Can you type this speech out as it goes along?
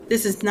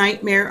This is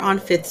Nightmare on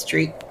Fifth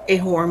Street, a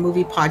horror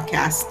movie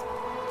podcast.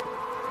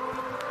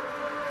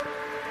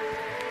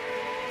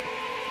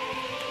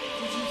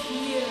 Did you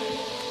hear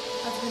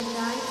of the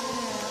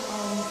nightmare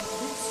on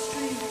Fifth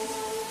Street?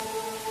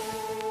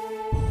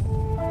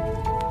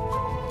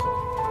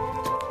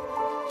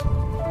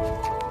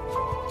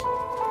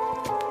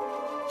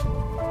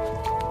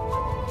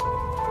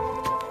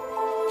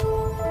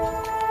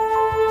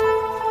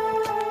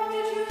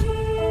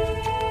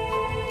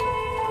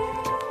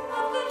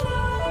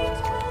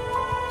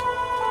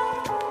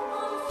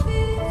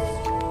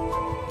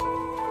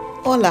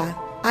 Hola,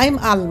 I'm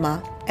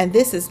Alma, and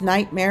this is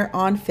Nightmare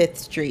on Fifth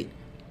Street,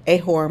 a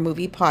horror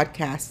movie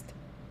podcast.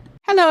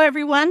 Hello,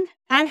 everyone.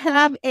 I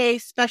have a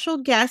special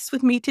guest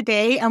with me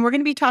today, and we're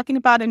going to be talking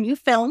about a new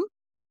film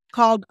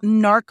called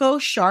Narco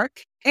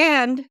Shark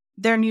and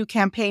their new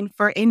campaign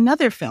for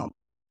another film.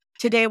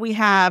 Today, we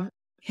have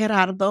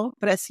Gerardo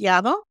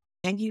Preciado,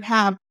 and you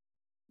have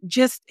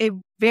just a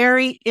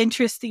very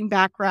interesting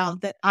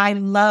background that I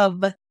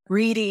love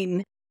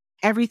reading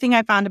everything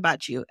I found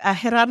about you.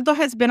 Gerardo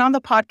has been on the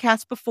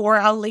podcast before.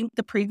 I'll link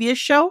the previous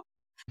show.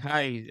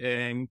 Hi,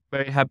 I'm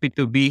very happy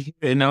to be here.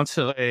 And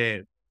also,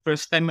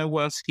 first time I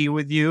was here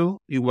with you,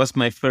 it was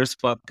my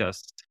first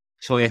podcast.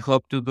 So I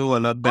hope to do a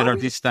lot better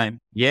this time.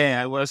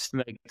 Yeah, I was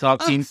like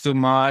talking too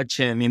much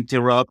and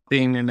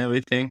interrupting and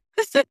everything.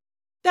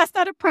 That's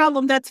not a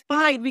problem. That's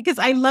fine because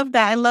I love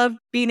that. I love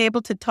being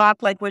able to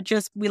talk like we're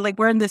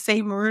in the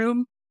same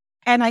room.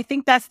 And I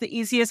think that's the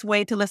easiest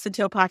way to listen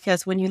to a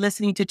podcast when you're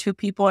listening to two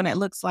people and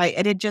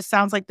it just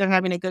sounds like they're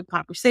having a good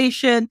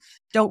conversation.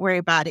 Don't worry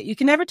about it. You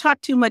can never talk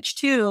too much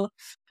too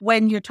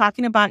when you're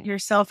talking about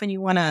yourself and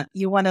you want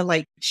to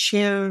like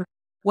share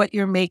what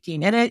you're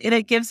making. And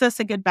it gives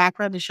us a good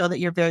background to show that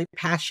you're very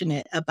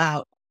passionate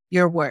about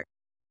your work.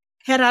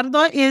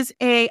 Gerardo is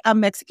a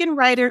Mexican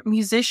writer,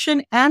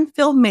 musician, and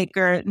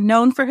filmmaker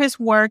known for his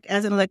work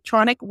as an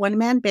electronic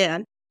one-man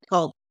band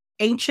called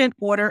Ancient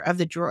Order of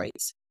the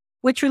Droids,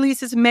 which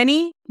releases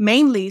mainly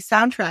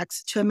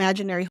soundtracks to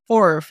imaginary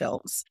horror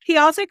films. He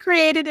also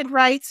created and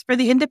writes for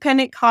the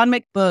independent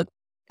comic book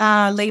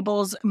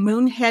labels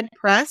Moonhead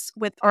Press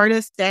with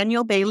artist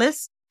Daniel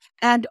Bayliss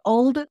and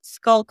Old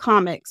Skull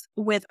Comics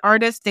with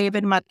artist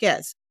David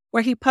Marquez,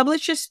 where he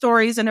publishes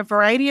stories in a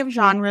variety of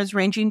genres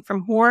ranging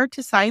from horror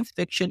to science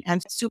fiction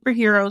and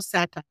superhero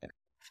satire.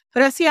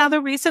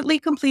 Preciado recently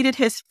completed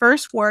his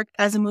first work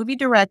as a movie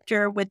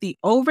director with the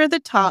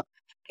over-the-top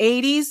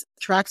 80s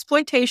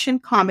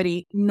traxploitation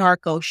comedy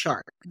Narco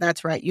Shark.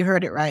 That's right, you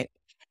heard it right.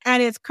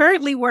 And is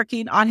currently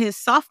working on his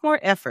sophomore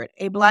effort,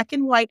 a black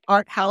and white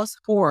art house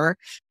horror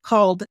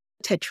called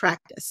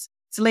Tetractus,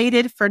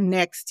 slated for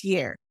next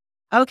year.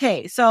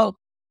 Okay, so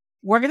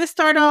we're going to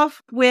start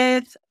off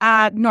with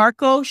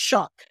Narco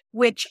Shark,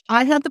 which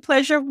I had the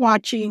pleasure of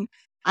watching.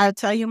 I'll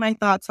tell you my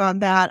thoughts on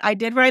that. I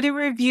did write a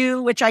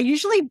review, which I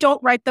usually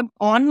don't write them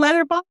on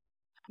Letterboxd.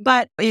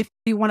 But if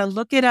you want to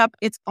look it up,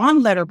 it's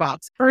on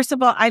Letterboxd. First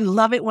of all, I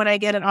love it when I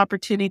get an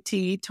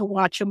opportunity to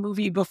watch a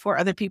movie before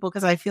other people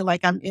because I feel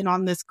like I'm in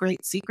on this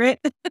great secret.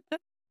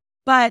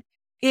 But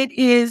it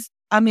is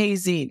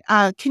amazing.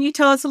 Can you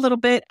tell us a little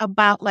bit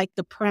about like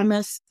the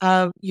premise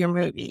of your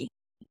movie?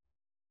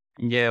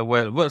 Yeah,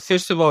 well,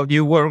 first of all,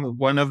 you were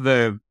one of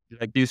the,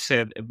 like you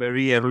said,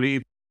 very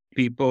early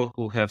people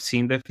who have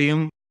seen the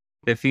film.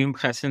 The film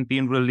hasn't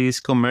been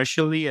released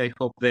commercially. I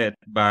hope that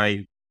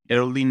by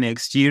early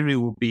next year it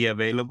will be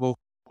available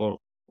for,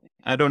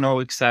 I don't know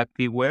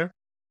exactly where,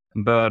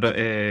 but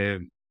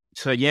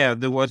so yeah,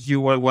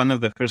 you were one of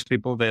the first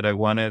people that I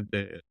wanted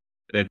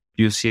that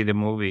you see the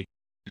movie.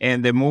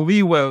 And the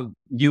movie, well,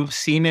 you've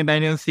seen it. I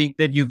don't think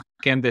that you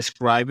can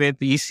describe it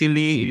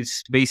easily.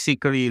 It's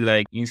basically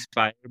like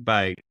inspired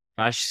by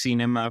flash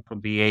cinema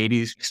from the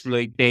 80s,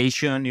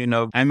 exploitation.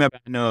 I'm a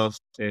fan of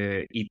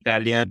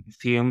Italian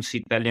films,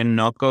 Italian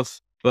knockoffs.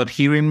 But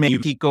here in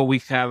Mexico, we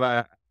have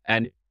a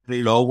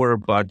lower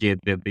budget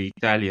than the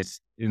Italians.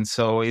 And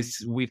so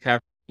we have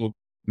to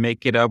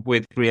make it up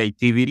with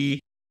creativity.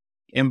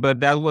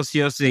 But that was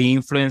just the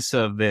influence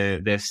of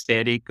the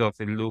aesthetic of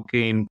it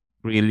looking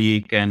really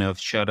kind of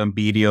shot on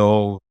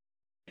video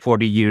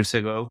 40 years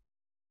ago.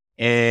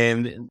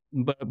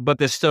 But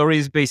the story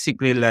is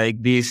basically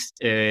like this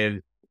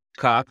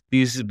cop,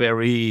 this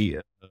very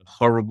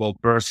horrible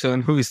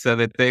person who is a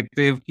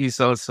detective.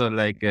 He's also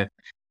like a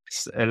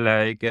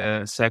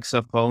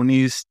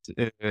saxophonist,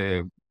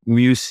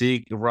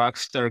 music rock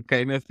star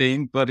kind of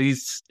thing. But he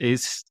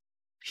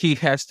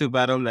has to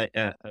battle like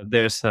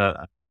there's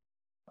a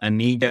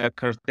ninja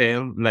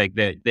cartel, like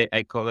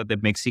I call it the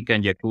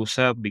Mexican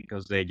Yakuza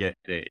because the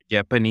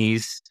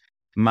Japanese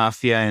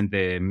mafia and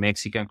the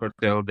Mexican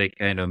cartel, they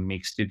kind of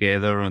mix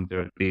together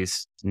under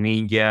this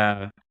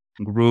ninja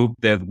group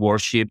that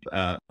worship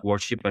a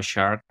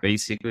shark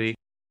basically.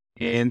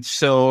 And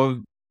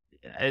so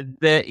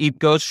it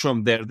goes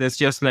from there. That's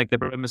just like the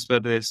premise,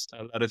 but there's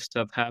a lot of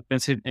stuff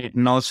happens.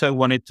 And also I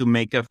wanted to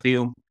make a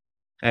film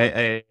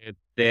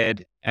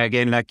that,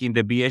 again, like in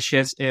the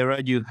VHS era,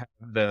 you have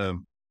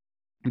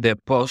the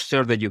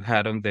poster that you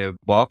had on the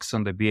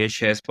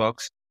VHS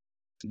box.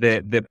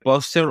 the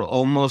poster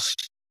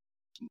almost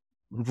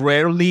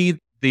rarely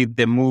did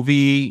the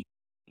movie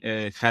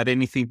had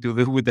anything to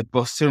do with the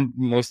poster.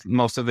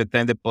 Most of the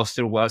time, the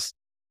poster was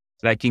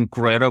like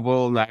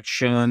incredible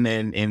action,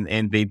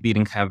 and they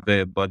didn't have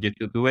the budget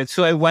to do it.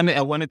 So I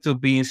wanted to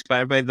be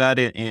inspired by that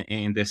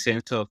in the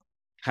sense of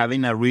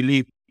having a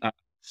really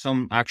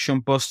some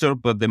action poster,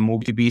 but the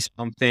movie be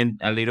something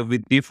a little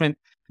bit different.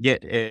 Yeah,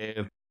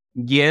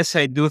 yes,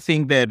 I do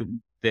think that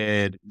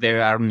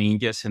there are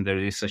ninjas and there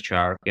is a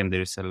shark and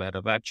there is a lot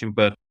of action,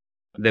 but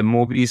the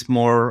movie is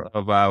more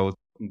about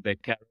the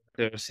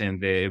characters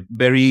and the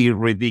very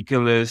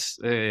ridiculous.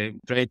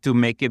 Try to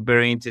make it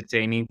very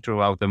entertaining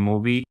throughout the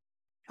movie.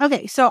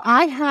 Okay, so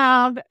I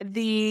have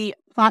the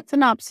plot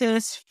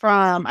synopsis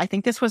from, I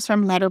think this was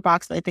from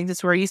Letterboxd. I think this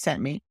is where you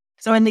sent me.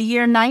 So in the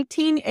year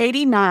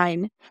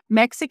 1989,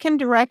 Mexican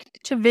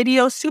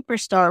direct-to-video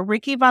superstar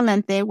Ricky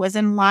Valente was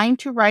in line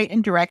to write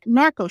and direct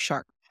Narco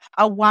Shark,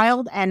 a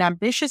wild and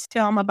ambitious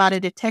film about a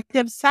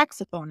detective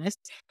saxophonist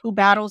who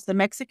battles the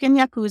Mexican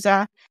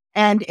Yakuza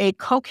and a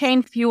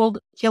cocaine-fueled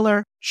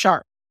killer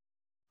shark.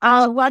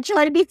 While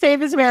trying to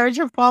save his marriage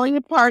from falling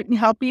apart and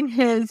helping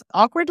his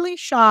awkwardly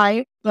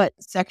shy but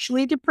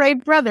sexually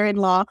depraved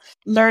brother-in-law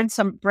learn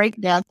some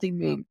breakdancing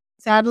moves.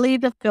 Sadly,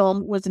 the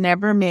film was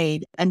never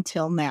made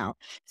until now.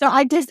 So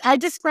I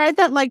described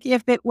that like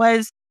if it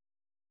was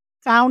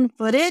found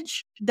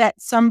footage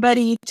that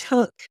somebody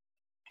took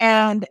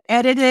and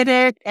edited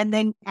it and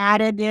then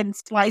added in,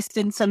 spliced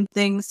in some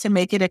things to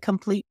make it a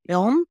complete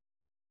film.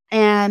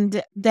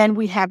 And then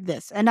we have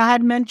this. And I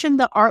had mentioned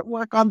the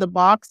artwork on the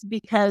box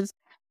because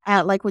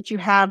like what you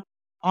have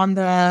on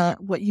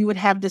what you would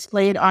have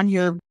displayed on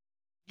your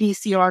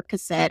VCR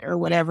cassette or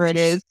whatever it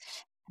is,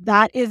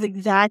 that is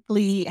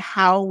exactly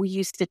how we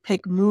used to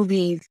pick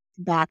movies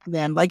back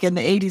then. Like in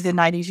the 80s and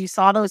 90s, you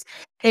saw those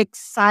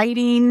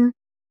exciting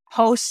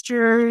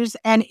posters.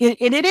 And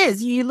it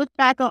is. You look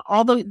back on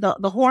all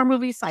the horror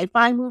movies,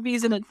 sci-fi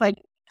movies, and it's like,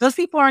 those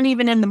people aren't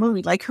even in the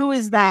movie. Like, who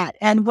is that?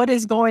 And what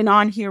is going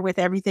on here with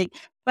everything?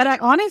 But I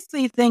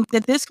honestly think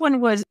that this one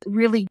was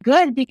really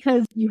good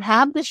because you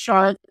have the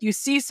shark, you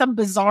see some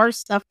bizarre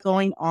stuff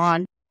going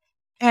on.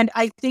 And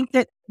I think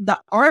that the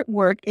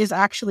artwork is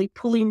actually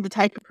pulling the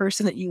type of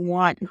person that you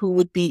want who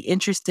would be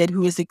interested,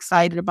 who is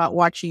excited about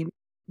watching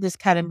this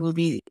kind of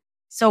movie.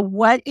 So,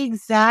 what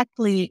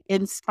exactly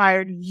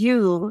inspired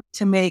you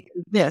to make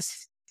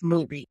this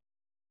movie?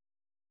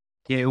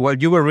 Yeah, while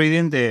you were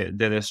reading the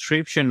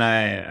description,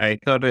 I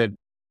thought that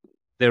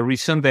the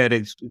reason that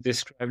it's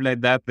described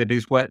like that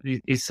is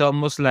it's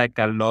almost like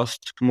a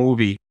lost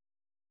movie.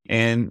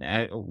 And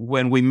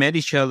when we met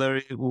each other,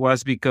 it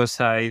was because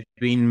I've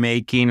been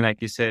making,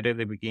 like you said at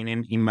the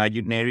beginning,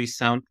 imaginary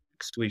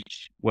soundtracks,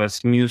 which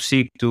was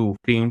music to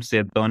films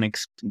that don't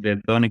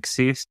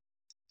exist.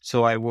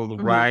 So I will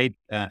Mhm. write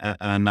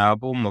an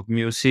album of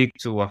music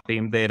to a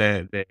film that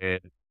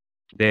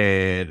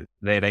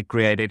I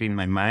created in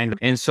my mind.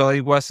 And so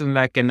it wasn't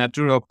like a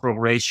natural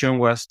progression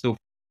was to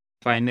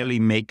finally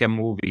make a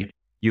movie.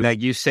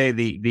 Like you say,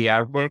 the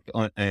artwork,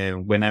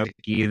 when I was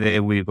a kid,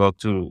 we go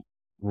to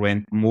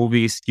rent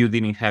movies. You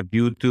didn't have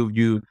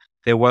YouTube.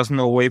 There was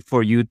no way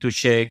for you to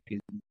check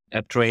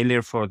a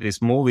trailer for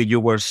this movie. You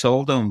were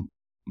sold on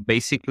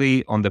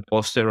basically on the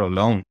poster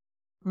alone.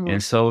 Mhm.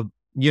 And so,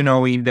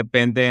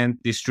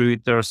 independent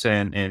distributors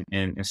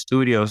and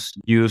studios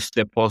use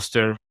the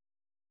poster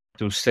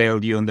to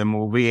sell you on the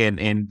movie,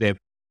 and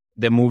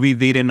the movie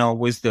didn't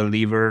always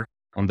deliver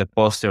on the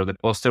poster. The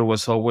poster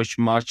was always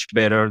much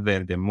better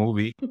than the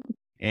movie.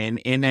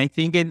 And I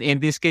think in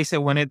this case I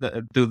wanted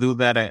to do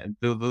that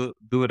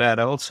do that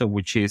also,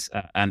 which is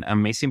an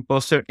amazing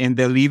poster and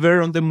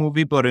deliver on the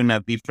movie, but in a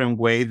different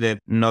way, that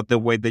not the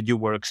way that you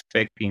were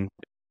expecting,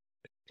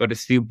 but it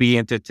still be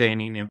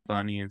entertaining and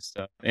funny and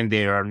stuff. And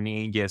there are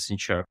ninjas and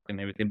sharks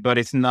and everything, but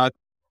it's not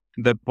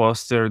the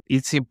poster.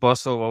 It's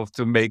impossible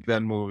to make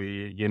that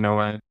movie,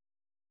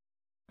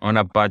 on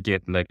a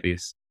budget like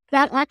this.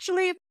 That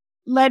actually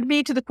led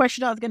me to the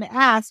question I was going to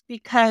ask,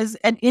 because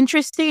an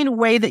interesting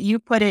way that you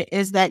put it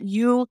is that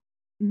you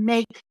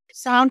make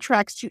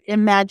soundtracks to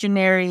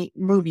imaginary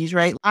movies,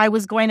 right? I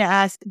was going to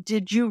ask,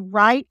 did you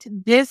write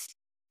this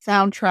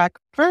soundtrack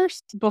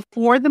first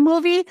before the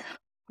movie?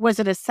 Was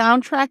it a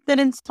soundtrack that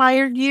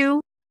inspired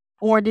you?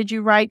 Or did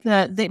you make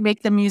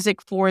the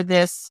music for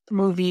this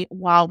movie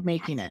while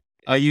making it?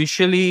 I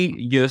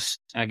usually just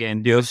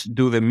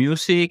do the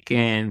music,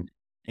 and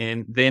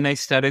then I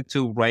started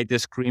to write the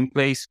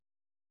screenplays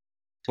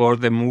for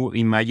the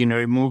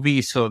imaginary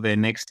movie. So the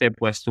next step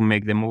was to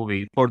make the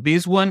movie. For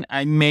this one,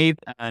 I made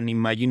an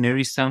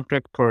imaginary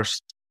soundtrack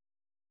first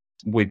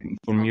with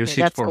for Okay,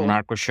 music that's for cool.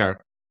 Narco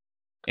Shark,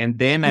 and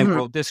then I Mhm.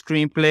 wrote the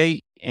screenplay.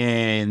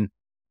 And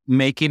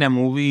making a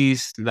movie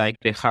is like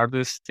the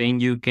hardest thing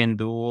you can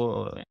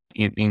do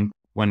in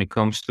when it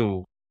comes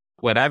to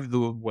what I've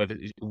do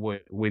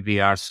with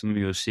the arts,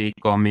 music,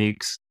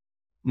 comics,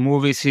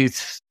 movies.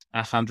 It's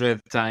 100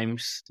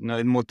 times.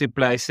 It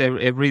multiplies.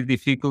 Every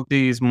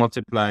difficulty is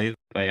multiplied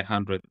by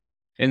 100.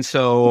 And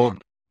so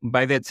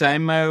by the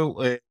time I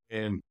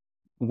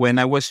when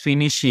I was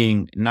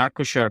finishing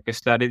Narco Shark, I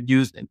started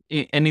using,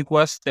 and it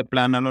was the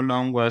plan all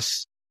along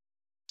was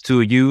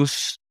to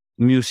use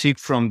music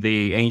from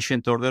the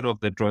Ancient Order of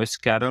the Droids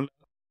catalog,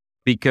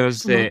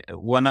 because Mhm.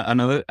 one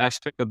another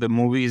aspect of the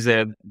movie is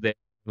that the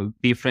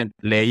different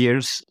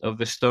layers of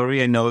the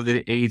story. I know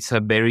that it's a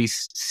very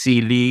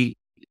silly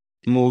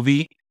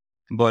movie,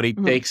 but it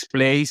Mhm. takes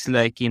place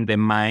like in the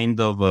mind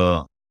of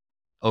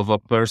a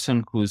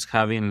person who's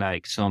having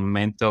like some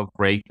mental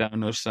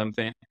breakdown or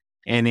something.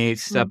 And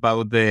it's Mhm.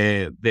 about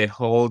the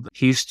whole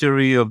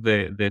history of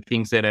the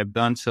things that I've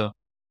done. So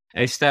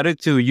I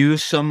started to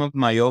use some of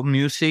my old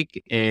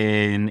music,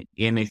 and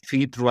it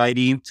fit right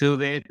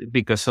into it,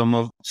 because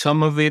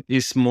some of it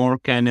is more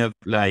kind of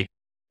like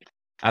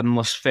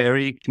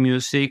atmospheric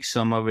music.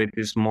 Some of it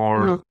is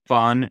more Mhm.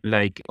 fun,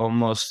 like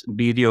almost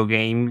video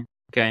game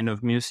kind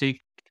of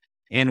music.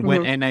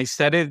 Mhm. And I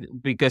started,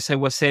 because I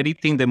was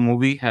editing the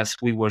movie as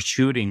we were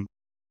shooting.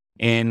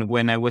 And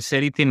when I was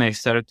editing, I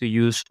started to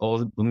use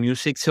all the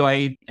music. So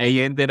I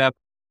ended up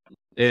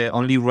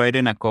only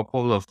writing a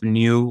couple of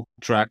new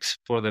tracks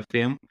for the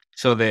film.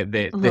 So the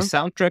Mhm.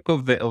 soundtrack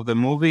of the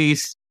movie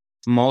is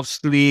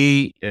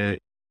mostly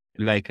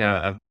like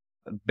a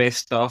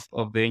best of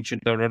the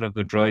Ancient Order of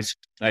the Droids.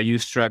 I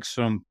used tracks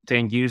from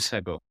 10 years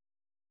ago,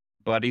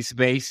 but it's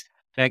based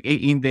like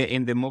in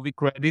the movie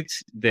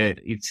credits that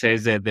it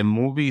says that the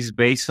movie is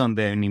based on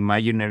an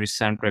imaginary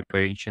soundtrack by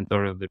Ancient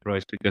Order of the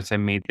Droids, because I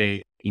made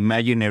the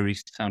imaginary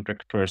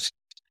soundtrack first.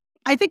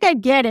 I think I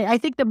get it. I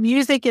think the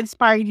music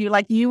inspired you.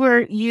 Like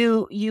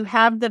you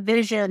have the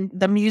vision.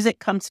 The music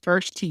comes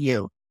first to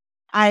you.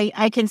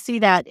 I can see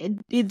that.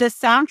 The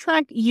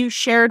soundtrack you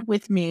shared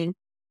with me,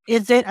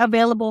 is it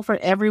available for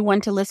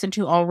everyone to listen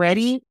to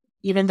already,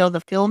 even though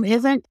the film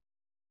isn't?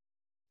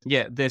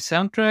 Yeah, the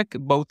soundtrack,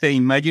 both the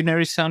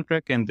imaginary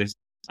soundtrack and the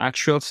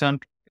actual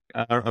soundtrack,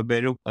 are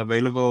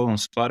available on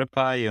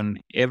Spotify, on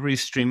every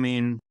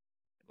streaming,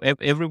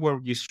 everywhere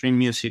you stream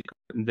music,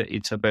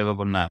 it's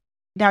available now.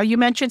 Now, you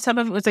mentioned some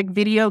of it was like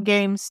video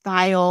game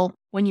style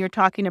when you're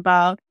talking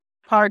about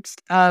parts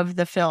of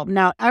the film.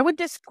 Now, I would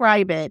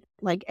describe it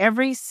like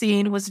every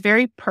scene was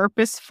very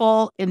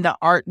purposeful in the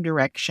art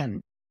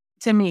direction.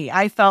 To me,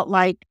 I felt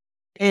like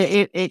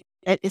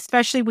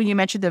especially when you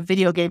mentioned the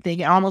video game thing,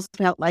 it almost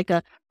felt like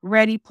a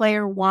Ready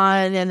Player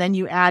One, and then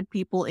you add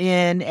people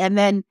in. And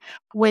then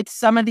with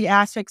some of the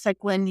aspects,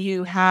 like when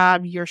you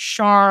have your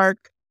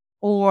shark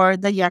or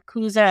the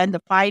Yakuza and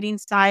the fighting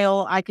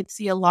style, I could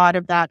see a lot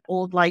of that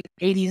old like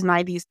 80s,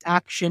 90s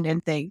action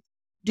and things.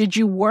 Did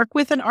you work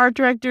with an art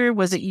director?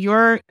 Was it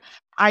your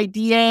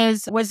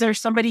ideas? Was there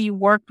somebody you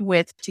worked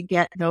with to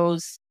get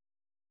those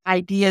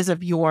ideas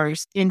of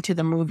yours into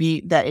the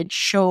movie that it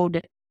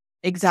showed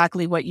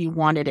exactly what you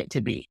wanted it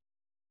to be?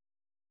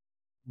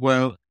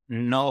 Well,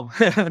 no,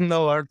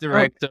 no art Oh,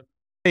 director.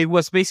 It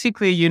was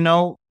basically,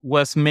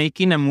 was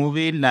making a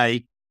movie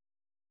like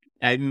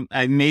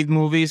I made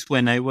movies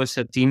when I was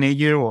a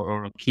teenager,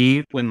 or a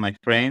kid, when my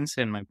friends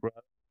and my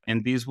brother.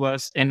 And this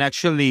was, and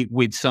actually,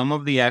 with some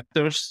of the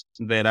actors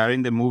that are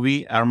in the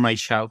movie are my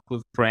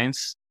childhood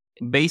friends.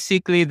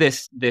 Basically,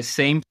 the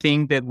same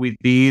thing that we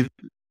did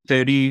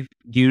 30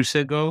 years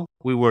ago,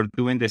 we were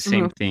doing the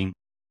same mhm, thing,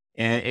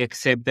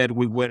 except that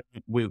we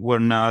were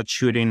not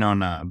shooting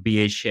on a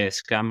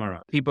VHS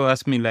camera. People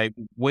ask me like,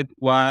 with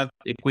what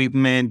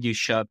equipment you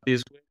shot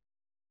this with?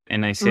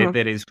 And I said mhm,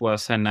 that it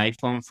was an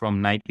iPhone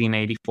from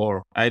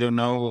 1984. I don't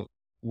know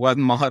what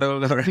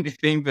model or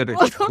anything, but it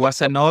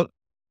was an old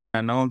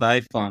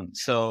iPhone.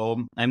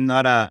 So I'm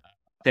not a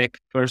tech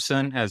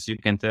person, as you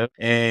can tell.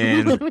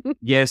 And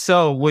yeah,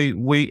 so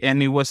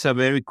and it was a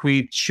very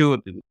quick shoot.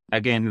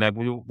 Again, like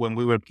when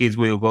we were kids,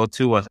 we'll go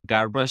to a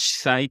garbage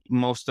site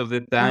most of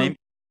the mhm, time.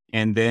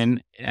 And then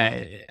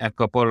a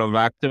couple of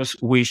actors,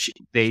 which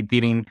they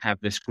didn't have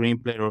the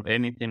screenplay or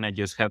anything. I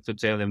just have to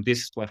tell them,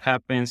 this is what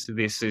happens.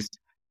 This is,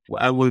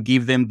 I will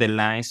give them the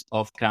lines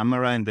off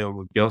camera, and they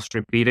will just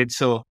repeat it.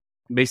 So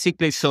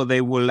basically, so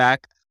they will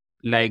act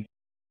like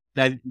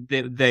that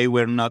they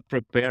were not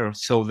prepared,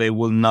 so they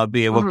will not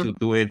be able mhm, to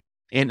do it.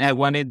 And I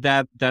wanted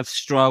that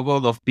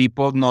struggle of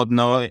people not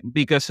knowing,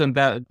 because in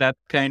that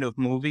kind of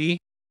movie,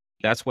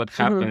 that's what mhm,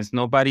 happens.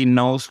 Nobody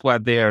knows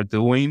what they are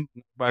doing.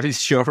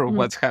 Nobody's sure of mhm,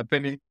 what's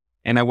happening.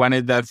 And I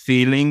wanted that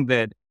feeling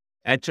that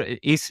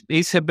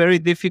it's a very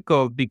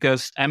difficult,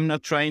 because I'm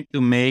not trying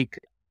to make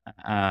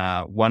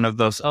one of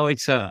those, oh,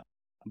 it's a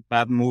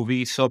bad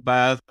movie, so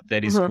bad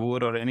that is mhm,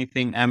 good or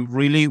anything.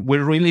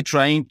 We're really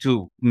trying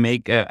to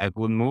make a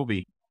good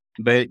movie.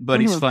 But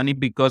it's mhm, funny,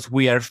 because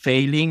we are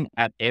failing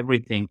at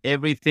everything.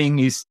 Everything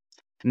is,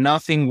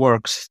 nothing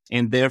works,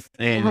 and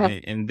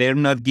mhm. they're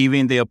not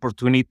giving the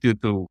opportunity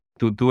to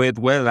do it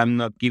well. I'm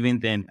not giving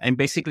them. I'm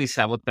basically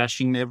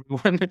sabotaging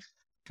everyone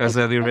as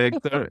a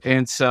director.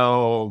 And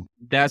so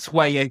that's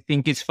why I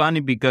think it's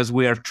funny, because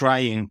we are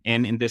trying,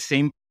 and in the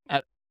same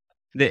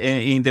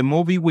in the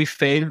movie we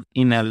failed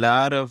in a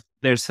lot of,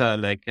 there's a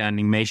like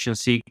animation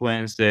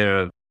sequence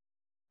there,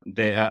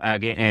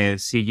 again, a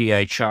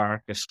CGI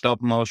shark, a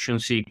stop motion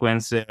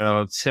sequence, there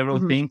are several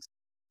Mhm. things,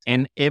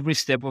 and every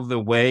step of the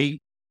way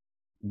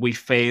we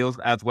failed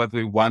at what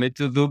we wanted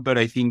to do. But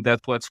I think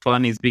that's what's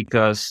fun is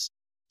because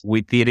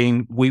we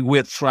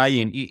were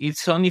trying.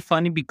 It's only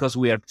funny because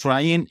we are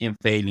trying and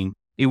failing.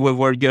 If we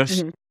were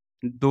just Mhm.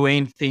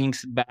 doing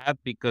things bad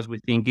because we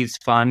think it's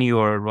funny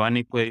or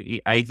ironic,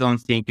 I don't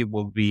think it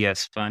will be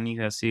as funny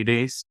as it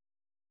is.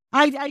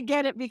 I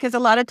get it because a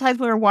lot of times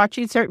when we're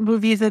watching certain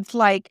movies, it's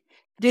like,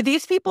 do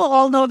these people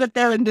all know that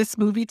they're in this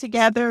movie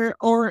together?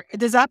 Or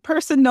does that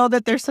person know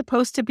that they're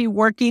supposed to be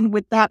working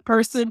with that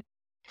person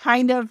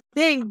kind of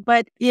thing?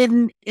 But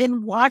in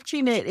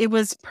watching it, it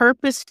was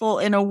purposeful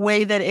in a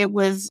way that it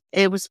was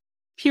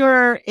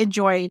pure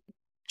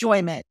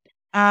enjoyment.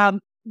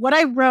 What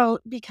I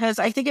wrote, because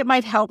I think it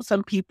might help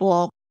some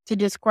people to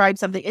describe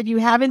something. If you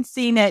haven't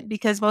seen it,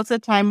 because most of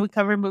the time we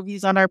cover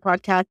movies on our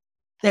podcast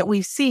that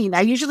we've seen.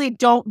 I usually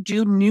don't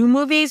do new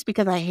movies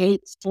because I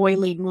hate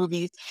spoiling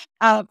movies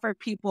for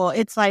people.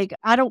 It's like,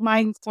 I don't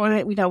mind spoiling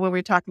it, when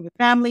we're talking with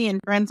family and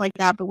friends like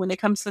that. But when it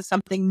comes to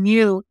something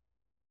new,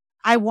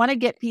 I want to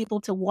get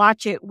people to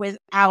watch it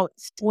without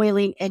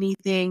spoiling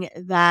anything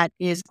that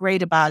is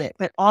great about it.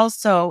 But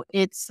also,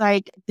 it's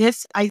like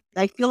this, I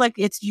feel like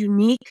it's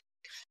unique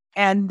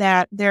and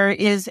that there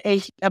is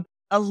a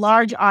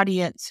large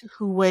audience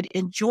who would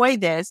enjoy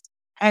this.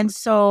 And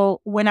so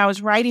when I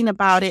was writing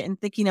about it and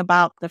thinking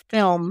about the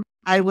film,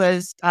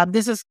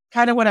 this is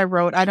kind of what I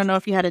wrote. I don't know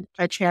if you had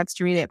a chance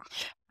to read it,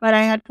 but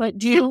I had put,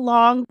 do you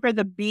long for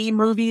the B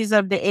movies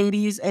of the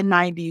 80s and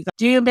 90s?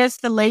 Do you miss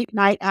the late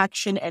night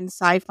action and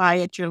sci-fi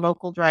at your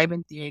local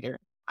drive-in theater?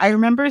 I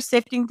remember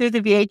sifting through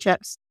the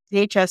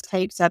VHS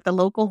tapes at the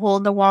local hole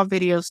in the wall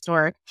video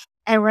store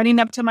and running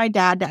up to my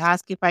dad to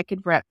ask if I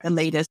could rep the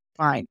latest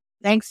find.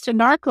 Thanks to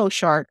Narco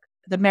Shark,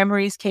 the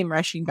memories came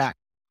rushing back.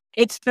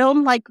 It's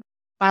filmed like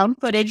found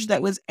footage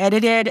that was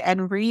edited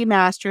and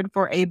remastered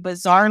for a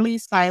bizarrely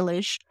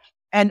stylish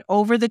and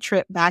over the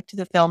trip back to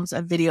the films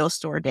of video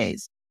store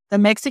days. The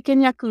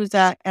Mexican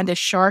Yakuza and a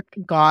shark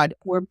god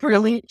were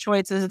brilliant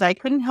choices that I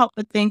couldn't help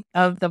but think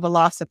of the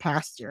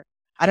Velocipaster.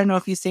 I don't know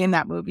if you've seen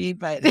that movie,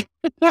 but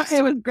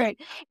it was great.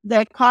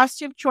 The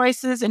costume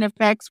choices and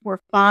effects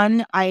were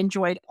fun. I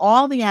enjoyed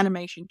all the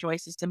animation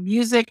choices. The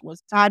music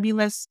was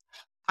fabulous.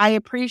 I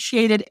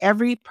appreciated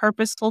every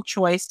purposeful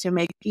choice to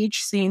make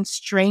each scene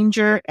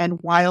stranger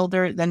and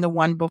wilder than the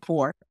one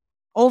before.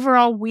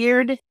 Overall,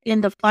 weird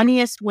in the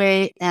funniest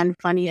way and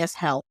funny as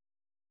hell.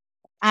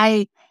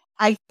 I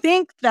I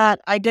think that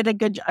I did a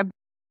good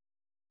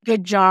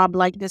job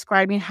like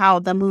describing how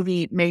the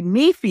movie made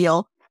me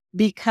feel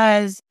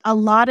because a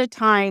lot of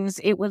times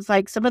it was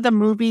like some of the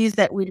movies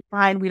that we'd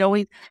find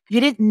you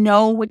didn't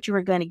know what you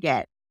were going to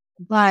get,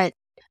 but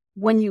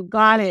when you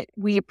got it,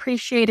 we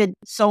appreciated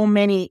so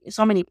many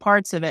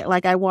parts of it.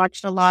 Like I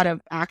watched a lot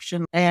of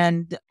action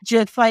and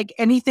just like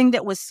anything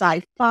that was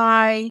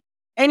sci-fi,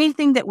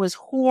 anything that was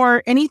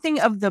horror,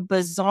 anything of the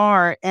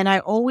bizarre. And I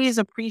always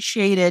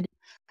appreciated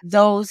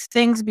those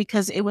things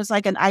because it was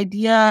like an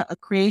idea, a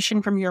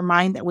creation from your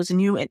mind that was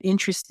new and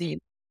interesting.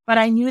 But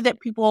I knew that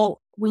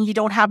people, when you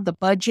don't have the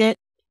budget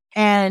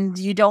and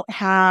you don't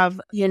have,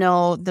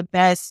 the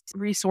best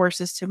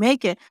resources to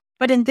make it.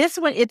 But in this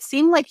one, it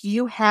seemed like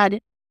you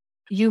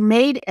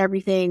made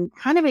everything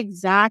kind of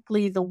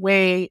exactly the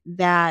way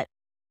that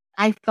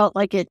I felt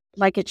like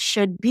it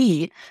should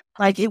be.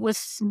 Like it was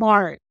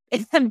smart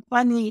and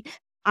funny.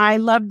 I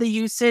love the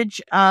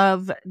usage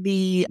of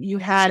you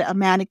had a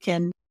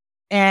mannequin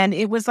and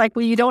it was like,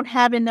 well, you don't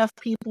have enough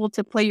people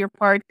to play your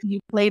part. You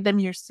play them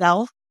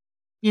yourself,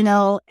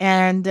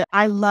 and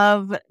I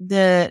love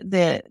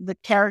the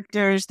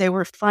characters. They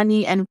were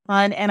funny and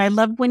fun. And I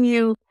love when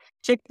you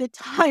took the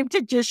time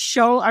to just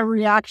show a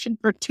reaction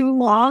for too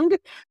long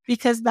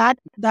because that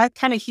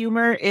kind of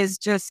humor is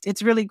just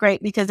it's really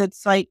great because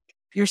it's like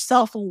you're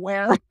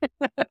self-aware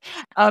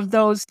of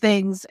those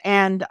things.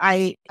 And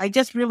I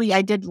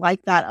did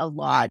like that a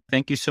lot.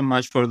 Thank you so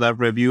much for that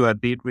review. I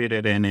did read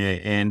it,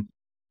 and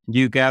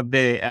you got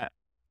the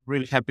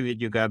really happy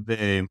that you got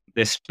the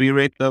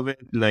spirit of it,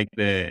 like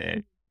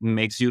the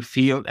makes you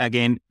feel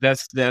again.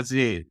 That's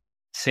the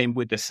same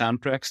with the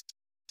soundtracks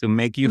to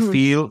make you Mhm,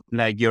 feel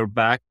like you're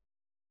back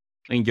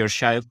in your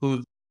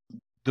childhood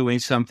doing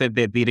something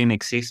that didn't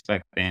exist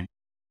back then.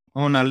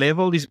 On a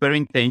level, it's very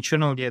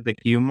intentional. Yeah, the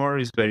humor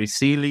is very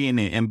silly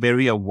and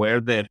very aware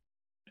that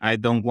I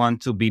don't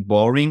want to be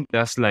boring.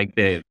 That's like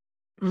the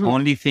mhm,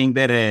 only thing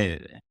that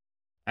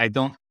I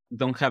don't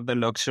have the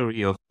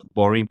luxury of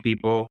boring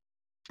people.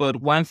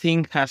 But one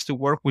thing has to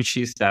work, which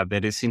is that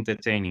is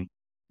entertaining.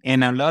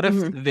 And a lot of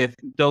mhm,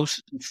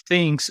 those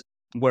things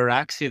were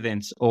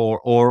accidents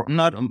or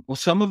not.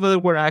 Some of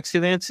it were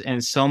accidents,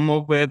 and some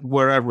of it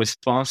were a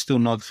response to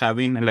not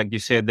having, like you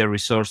said, the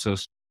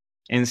resources.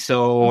 And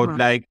so, mhm,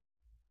 like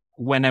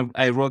when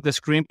I wrote the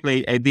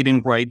screenplay, I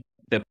didn't write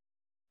the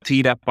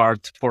Tita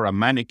part for a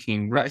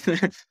mannequin, right?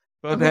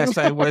 But mhm. as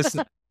I was,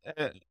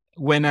 uh,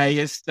 when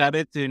I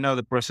started to know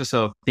the process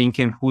of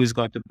thinking who is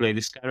going to play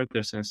these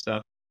characters and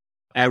stuff,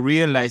 I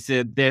realized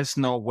that there's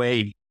no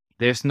way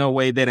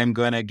that I'm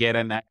gonna get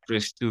an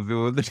actress to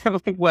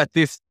do what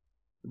this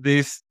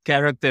this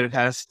character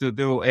has to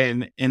do.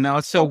 And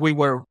also we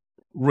were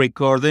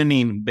recording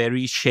in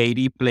very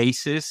shady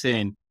places,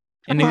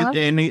 Uh-huh.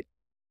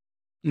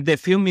 the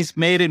film is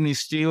made and it's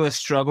still a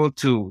struggle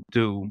to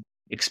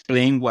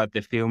explain what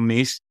the film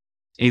is.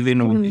 Even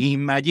Mhm.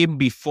 imagine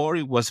before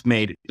it was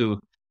made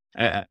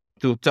uh,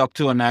 to talk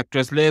to an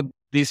actress,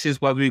 this is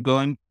what we're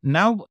going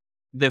now.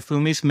 The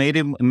film is made,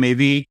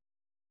 maybe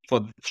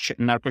for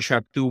Narco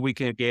Shark 2 we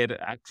can get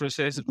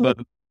actresses, Mhm. but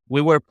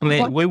we were What?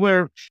 playing, we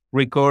were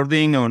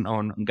recording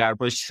on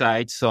garbage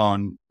sites,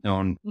 on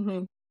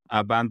Mhm.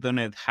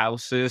 abandoned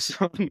houses.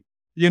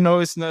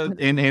 It's not,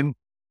 and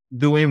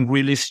doing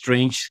really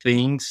strange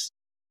things.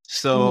 Mhm.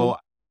 So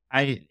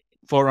I,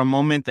 for a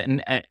moment,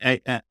 and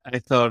I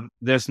thought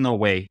there's no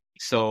way.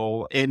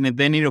 So, and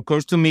then it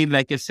occurs to me,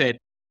 like I said,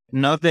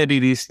 not that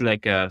it is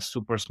like a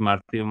super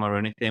smart film or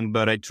anything,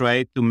 but I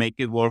tried to make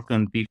it work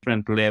on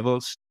different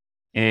levels.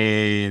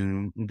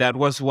 And that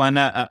was one,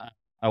 a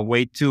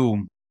way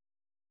to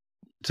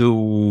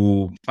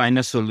find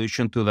a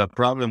solution to the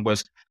problem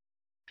was,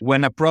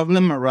 when a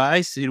problem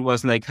arises, it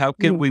was like, how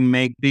can Mhm. we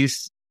make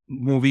this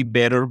movie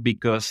better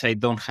because I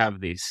don't have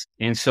this?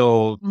 And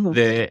so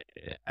Mhm.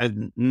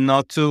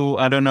 not to,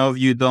 I don't know if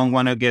you don't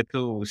want to get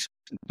too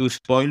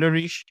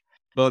spoilerish,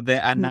 but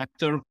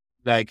Mhm.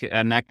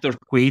 an actor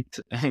quit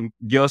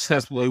just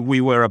as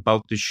we were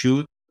about to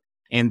shoot.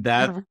 And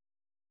that Uh-huh.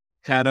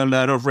 had a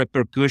lot of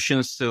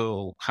repercussions.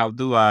 So how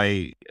do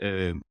I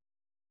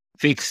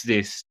fix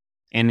this?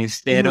 And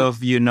instead Mhm.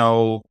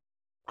 of,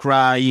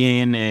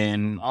 crying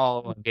and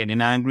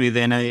getting angry,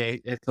 then I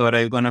thought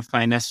I'm gonna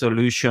find a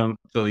solution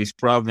to this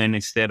problem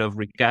instead of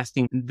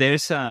recasting.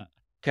 There's a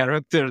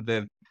character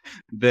that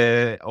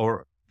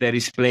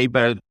is played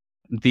by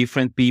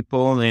different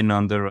people and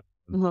under a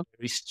Mhm.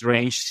 very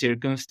strange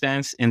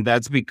circumstance, and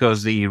that's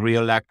because the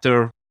real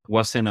actor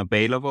wasn't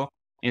available.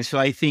 And so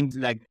I think,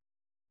 like,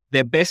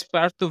 the best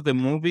part of the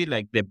movie,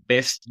 like the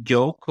best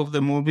joke of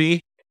the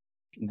movie,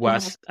 Uh-huh.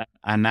 was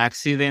an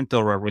accident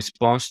or a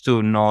response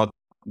to not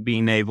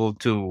being able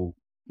to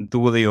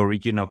do the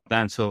original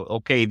plan. So,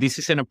 okay, this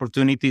is an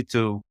opportunity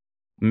to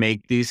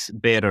make this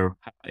better.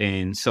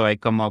 And so I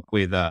come up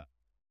with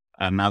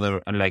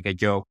another, like a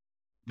joke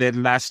that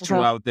lasts Uh-huh.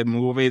 throughout the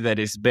movie that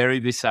is very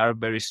bizarre,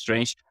 very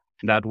strange.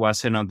 That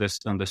wasn't on the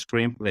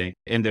screenplay.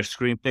 In the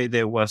screenplay,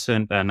 there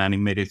wasn't an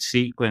animated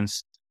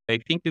sequence. I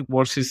think it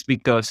works is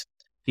because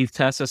it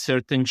has a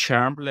certain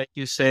charm, like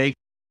you say.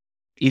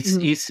 It's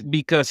Mhm. it's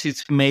because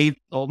it's made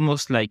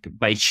almost like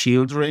by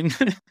children.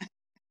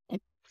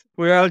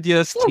 We're all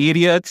just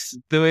idiots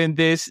doing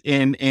this,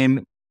 and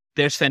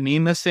there's an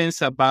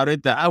innocence about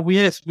it that,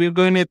 yes, we're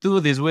going to do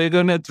this. We're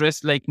going to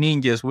dress like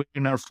ninjas. We're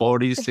in our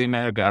 40s in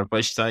our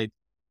garbage site,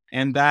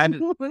 and that,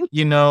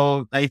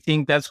 I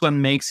think that's what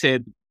makes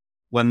it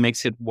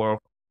work,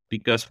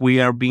 because we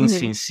are being Mhm.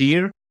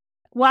 sincere.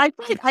 Well,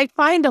 I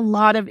find a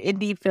lot of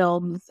indie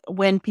films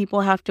when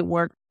people have to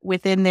work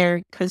within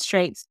their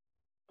constraints.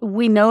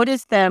 We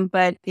notice them,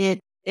 but it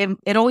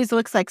always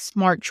looks like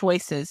smart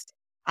choices.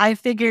 I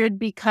figured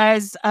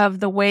because of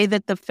the way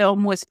that the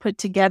film was put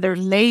together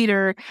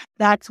later,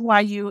 that's why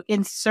you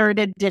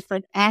inserted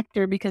different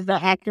actor because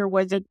the actor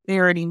wasn't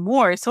there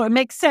anymore. So it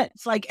makes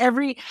sense. Like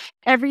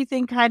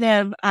everything kind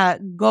of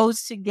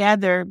goes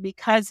together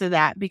because of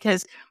that.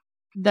 Because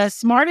the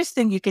smartest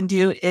thing you can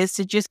do is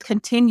to just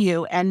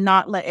continue and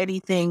not let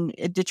anything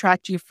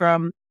detract you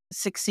from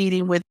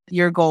succeeding with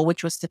your goal,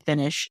 which was to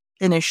finish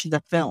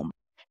the film.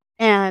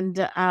 And,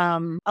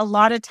 a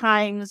lot of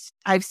times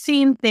I've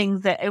seen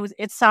things that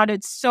it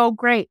sounded so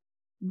great,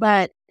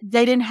 but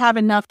they didn't have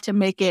enough to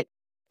make it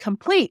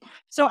complete.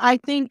 So I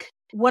think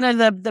one of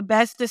the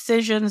best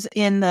decisions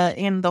in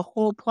the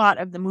whole plot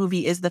of the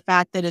movie is the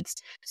fact that it's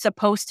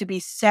supposed to be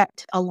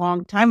set a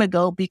long time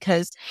ago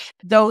because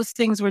those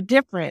things were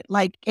different.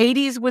 Like,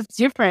 '80s was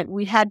different.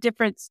 We had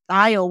different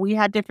style, we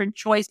had different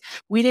choice.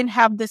 We didn't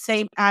have the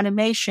same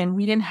animation,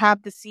 we didn't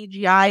have the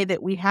CGI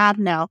that we have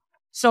now.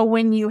 So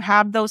when you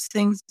have those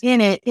things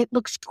in it, it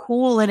looks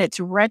cool and it's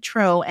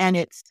retro and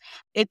it's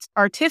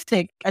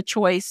artistic, a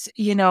choice,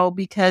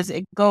 because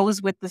it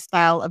goes with the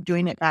style of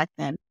doing it back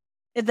then.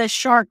 The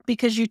shark,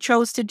 because you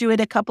chose to do it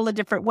a couple of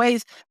different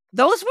ways.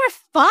 Those were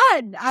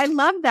fun. I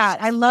love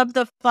that. I love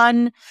the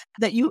fun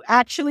that you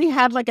actually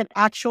had like an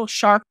actual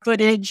shark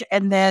footage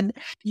and then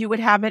you would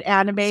have it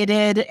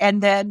animated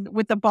and then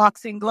with the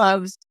boxing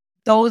gloves.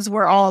 Those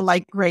were all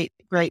like great,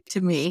 great to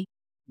me.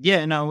 Yeah,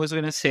 and I was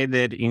gonna say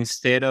that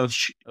instead of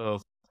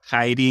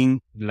hiding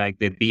like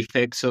the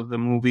defects of the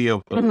movie,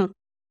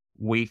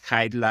 we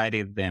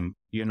highlighted them.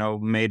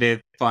 Made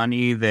it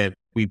funny that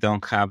we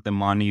don't have the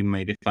money,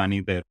 made it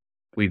funny that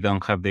we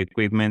don't have the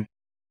equipment.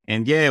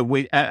 And yeah,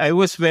 I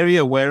was very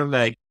aware,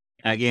 like,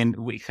 again,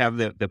 we have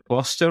the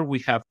poster, we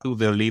have to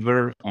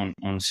deliver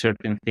on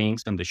certain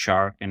things, on the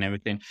shark and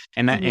everything.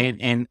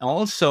 And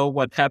also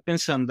what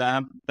happens on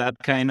that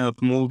kind of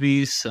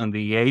movies on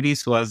the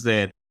 80s was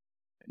that,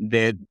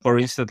 for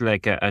instance,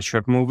 like a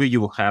short movie,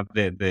 you will have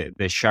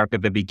the shark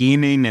at the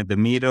beginning, at the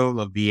middle,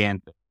 of the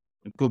end.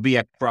 It could be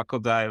a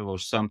crocodile or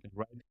something,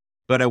 right?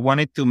 but I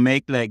wanted to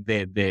make like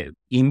the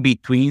in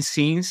between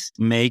scenes,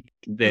 make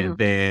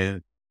Mhm.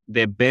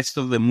 the best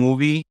of the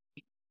movie,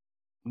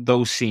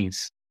 those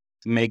scenes,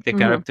 make the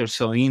Mhm. characters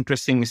so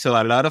interesting. So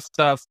a lot of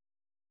stuff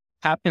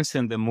happens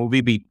in the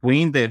movie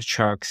between the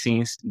shark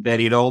scenes that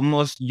it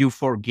almost you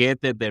forget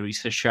that there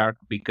is a shark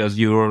because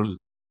you're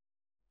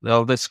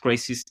all this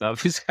crazy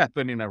stuff is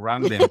happening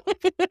around them.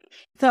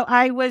 So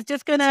I was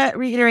just going to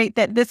reiterate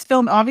that this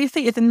film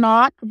obviously is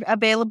not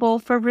available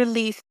for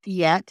release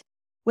yet.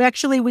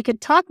 We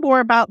could talk more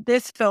about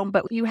this film,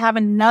 but you have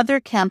another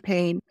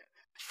campaign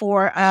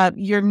for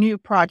your new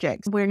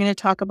project. We're going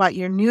to talk about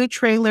your new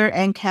trailer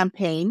and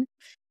campaign,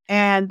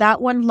 and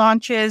that one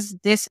launches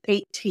this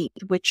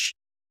 18th, which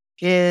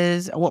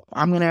is, well,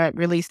 I'm going to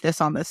release this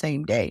on the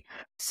same day.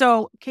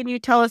 So can you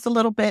tell us a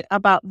little bit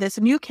about this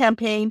new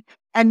campaign,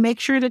 and make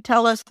sure to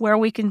tell us where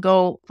we can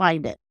go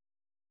find it?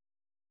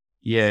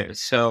 Yeah.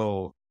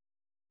 So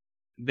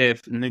the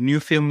new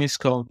film is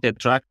called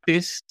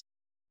Tetractis,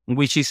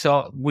 which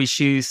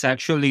is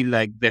actually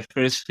like the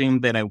first film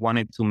that I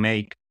wanted to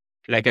make.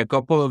 Like a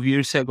couple of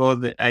years ago,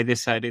 I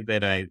decided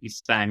that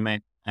it's time.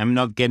 I'm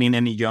not getting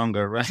any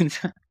younger, right?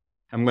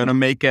 I'm gonna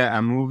make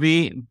a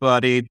movie,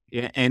 but it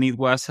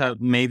was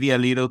maybe a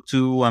little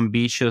too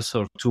ambitious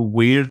or too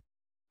weird,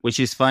 which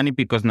is funny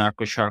because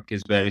Narco Shark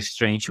is very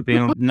strange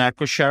film.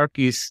 Narco Shark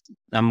is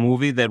a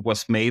movie that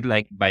was made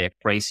like by a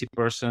crazy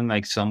person,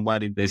 like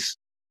somebody that's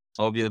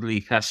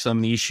obviously has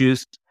some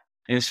issues.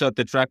 And so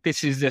the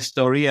practice is the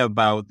story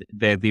about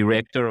the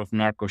director of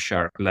Narco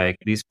Shark, like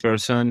this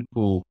person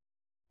who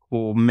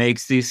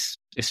makes this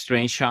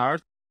strange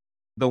art.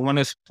 Don't want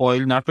to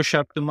spoil Narco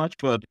Shark too much,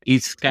 but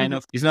it's kind Mhm.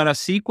 of it's not a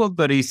sequel,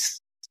 but it's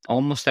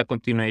almost a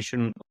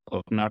continuation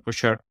of Narco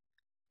Shark.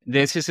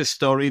 This is a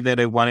story that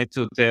I wanted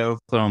to tell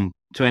from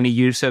 20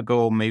 years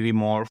ago, maybe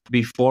more,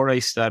 before I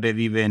started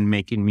even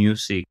making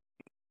music.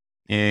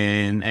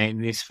 And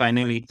it's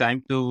finally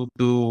time to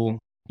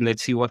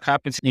let's see what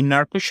happens. In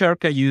Narco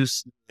Shark, I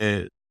use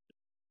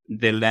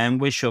the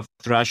language of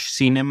trash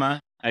cinema.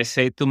 I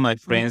say to my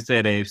Mhm. friends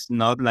that it's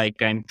not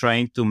like I'm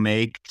trying to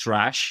make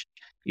trash.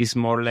 It's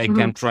more like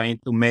Mhm. I'm trying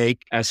to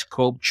make a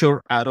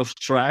sculpture out of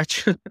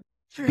trash.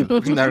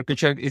 Narco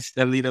Shark is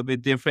a little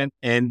bit different,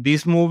 and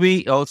this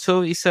movie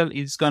also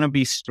it's gonna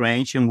be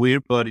strange and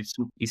weird, but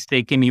it's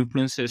taking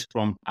influences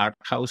from art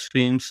house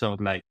films, so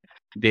like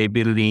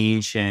David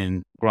Lynch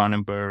and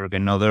Cronenberg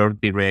and other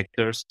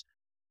directors.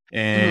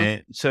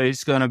 Mhm. So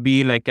it's gonna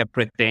be like a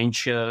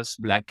pretentious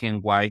black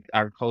and white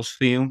art house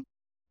film,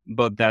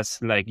 but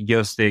that's like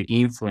just the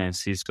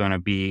influence is gonna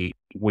be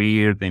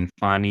weird and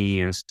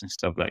funny and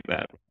stuff like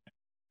that.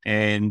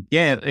 And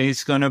yeah,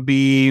 it's gonna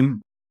be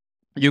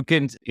you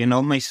can in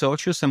all my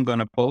socials I'm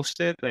gonna post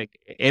it like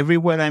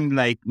everywhere. I'm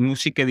like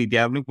Musica di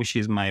Diablo, which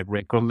is my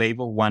record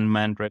label, one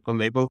man record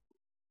label.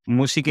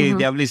 Musica di Mhm.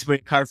 Diablo is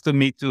very hard for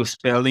me to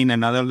spell in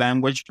another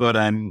language, but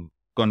I'm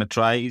gonna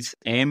try. It's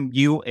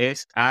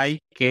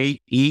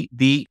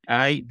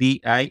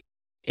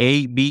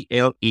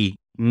Musikedidable.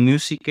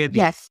 Musica di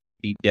Yes.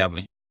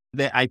 Diablo.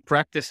 I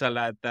practice a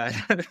lot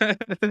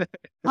that.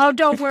 Oh,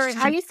 don't worry.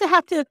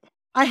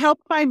 I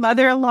helped my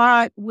mother a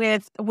lot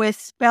with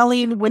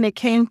spelling when it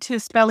came to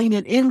spelling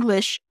in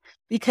English,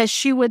 because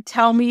she would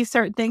tell me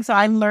certain things. So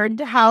I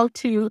learned how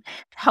to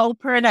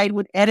help her, and I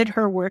would edit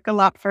her work a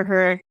lot for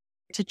her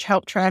to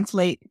help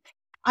translate.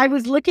 I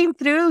was looking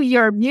through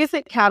your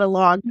music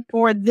catalog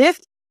for this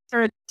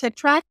or to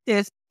track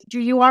this. Do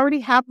you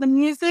already have the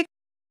music?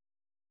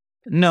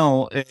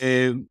 No,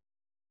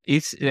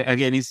 it's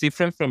again, it's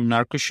different from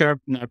Narco Shark.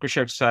 Narco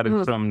Shark started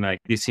Mhm. from like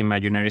this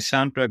imaginary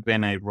soundtrack.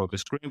 Then I wrote a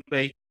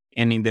screenplay,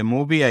 and in the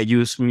movie, I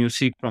use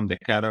music from the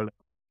catalog.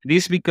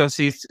 This because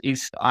it's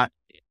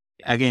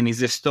again, it's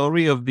the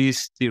story of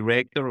this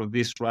director of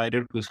this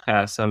writer who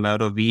has a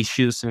lot of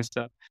issues and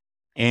stuff.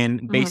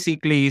 And Mhm.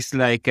 basically, it's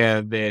like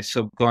the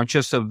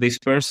subconscious of this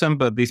person,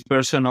 but this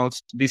person also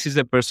this is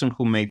the person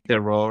who made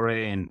Terror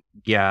and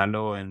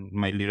Giallo and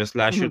My Little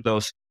Slasher. Mhm.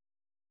 Those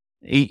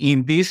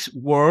in this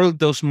world,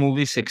 those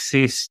movies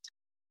exist,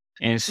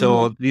 and Mhm.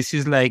 so this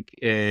is like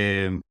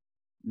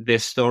the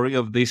story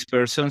of this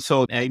person.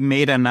 So I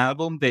made an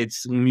album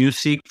that's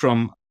music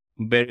from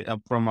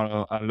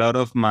a lot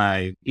of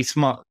my.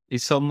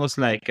 It's almost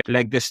like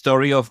the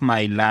story of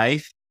my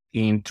life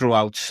in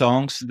throughout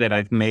songs that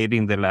I've made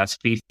in the last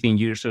 15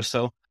 years or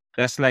so.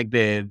 That's like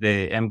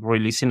the I'm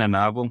releasing an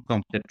album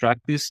called The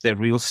Practice, the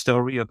real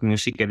story of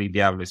Musica di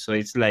Diablo. So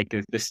it's like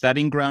the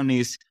starting ground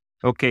is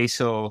okay.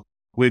 So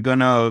we're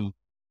gonna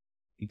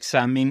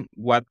examine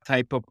what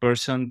type of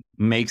person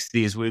makes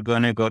this. We're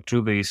gonna go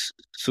through this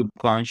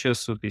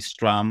subconscious of these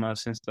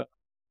traumas and stuff.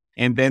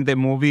 And then the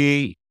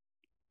movie,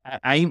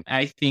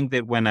 I think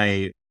that when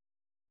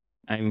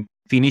I'm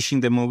finishing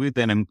the movie,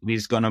 then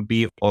it's gonna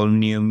be all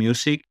new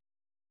music.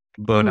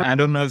 But Mhm. I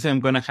don't know if I'm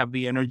gonna have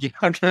the energy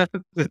or not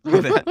to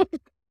do that.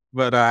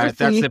 But I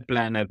that's see. the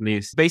plan at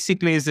least.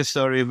 Basically, it's a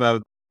story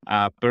about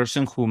a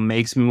person who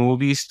makes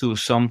movies to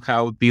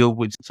somehow deal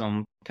with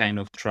some kind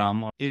of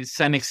trauma. It's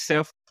an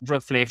self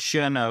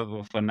reflection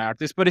of an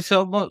artist, but it's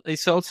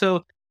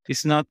also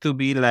it's not to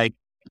be like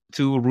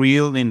too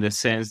real in the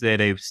sense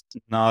that it's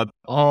not,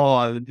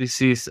 oh,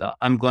 this is,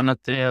 I'm gonna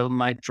tell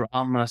my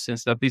dramas and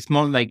stuff. It's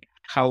more like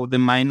how the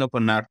mind of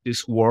an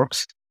artist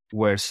works,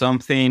 where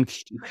something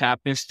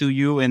happens to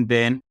you and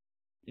then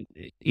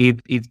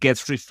it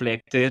gets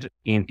reflected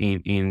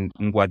in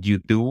what you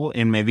do,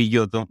 and maybe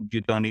you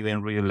don't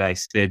even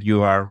realize that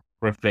you are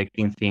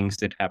reflecting things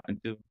that happen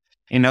to.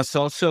 And it's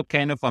also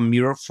kind of a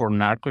mirror for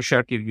Narco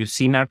Shark. If you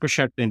see Narco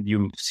Shark and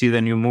you see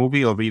the new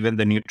movie or even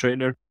the new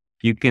trailer,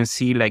 you can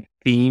see like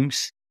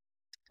themes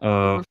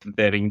Mhm.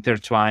 that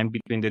intertwine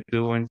between the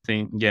two and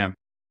thing. Yeah.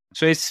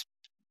 So it's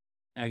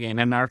again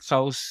an art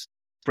house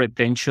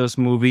pretentious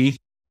movie.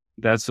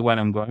 That's what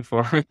I'm going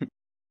for.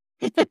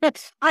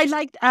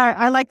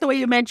 I like the way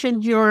you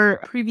mentioned your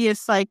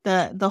previous like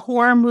the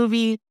horror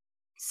movie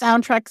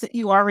soundtracks that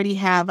you already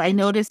have. I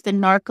noticed in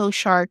Narco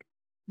Shark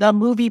the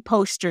movie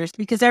posters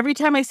because every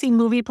time I see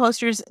movie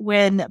posters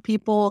when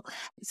people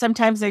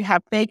sometimes they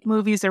have fake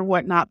movies or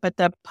whatnot, but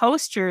the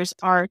posters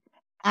are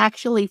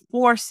actually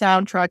for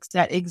soundtracks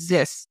that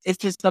exist. It's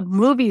just the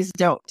movies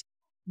don't.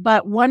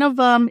 But one of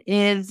them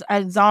is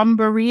a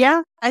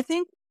Zomberia, I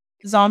think.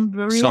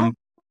 Zomberia. some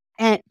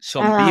And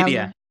some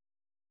media.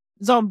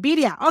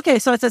 Zombidia. Okay,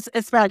 so it's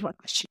a Spanish one.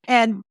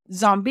 And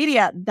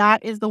Zombidia,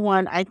 that is the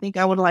one I think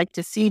I would like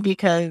to see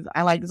because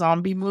I like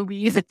zombie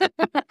movies.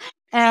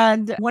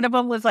 And one of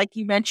them was like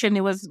you mentioned,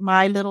 it was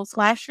My Little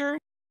Slasher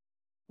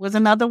was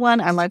another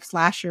one. I like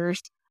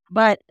slashers,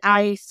 but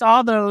I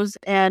saw those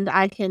and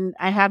I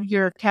have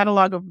your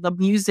catalog of the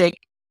music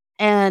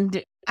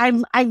and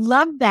I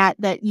love that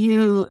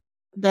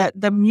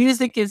the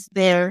music is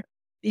there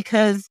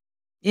because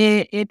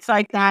it's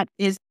like that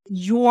is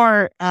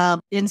your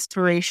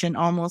inspiration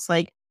almost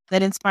like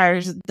that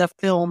inspires the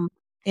film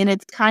and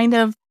it's kind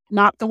of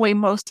not the way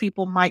most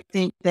people might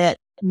think that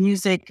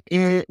music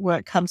is where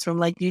it comes from.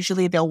 Like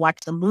usually they'll watch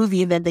the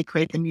movie and then they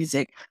create the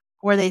music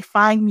or they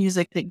find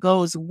music that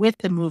goes with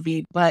the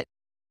movie, but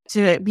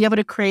to be able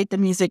to create the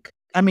music,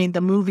 I mean,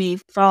 the movie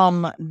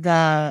from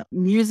the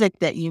music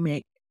that you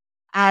make.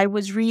 I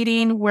was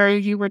reading where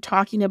you were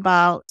talking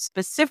about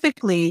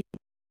specifically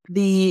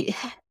the,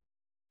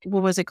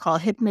 what was it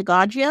called?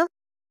 Hypnagogia,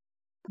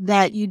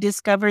 that you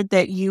discovered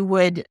that you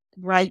would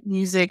write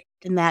music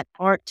in that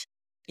art.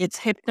 It's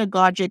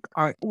hypnagogic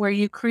art where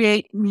you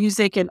create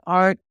music and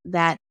art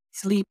that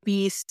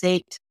sleepy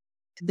state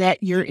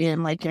that you're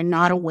in, like you're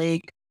not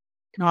awake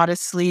not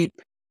asleep,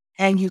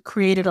 and you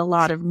created a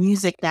lot of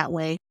music that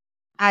way.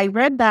 I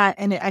read that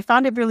and I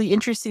found it really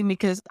interesting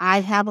because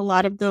I have a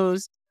lot of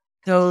those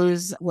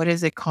what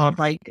is it called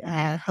like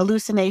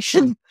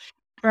hallucination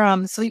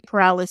from sleep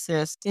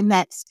paralysis. In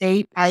that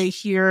state, I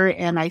hear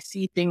and I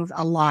see things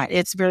a lot.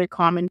 It's very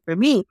common for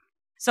me.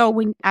 So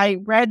when I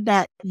read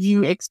that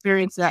you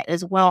experienced that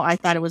as well, I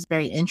thought it was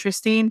very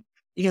interesting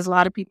because a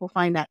lot of people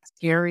find that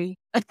scary.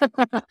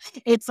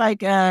 It's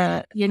like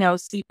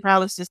sleep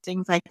paralysis,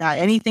 things like that.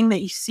 Anything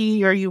that you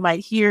see or you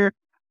might hear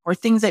or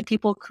things that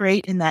people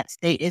create in that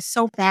state is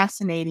so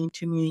fascinating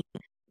to me.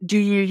 Do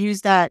you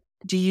use that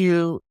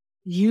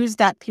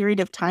period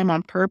of time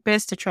on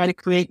purpose to try to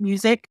create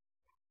music?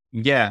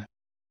 Yeah.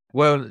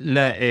 Well,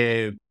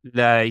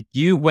 like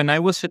you, when I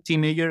was a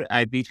teenager,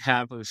 I did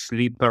have a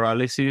sleep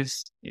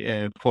paralysis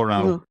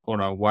Mhm,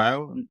 for a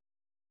while,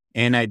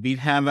 and I did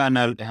have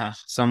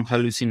some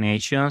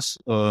hallucinations.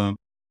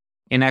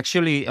 And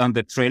actually, on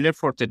the trailer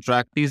for the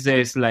practice,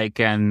 there's like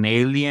an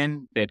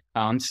alien that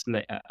counts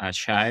like a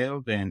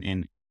child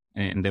and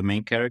the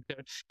main character,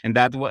 and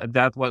that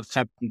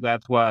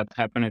what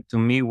happened to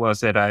me was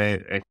that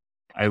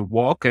I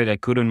walked and I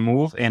couldn't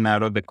move, and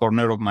out of the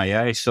corner of my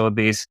eye, I saw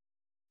this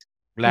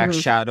black mhm,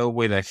 shadow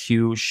with a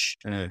huge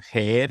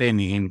head, and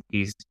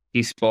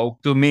he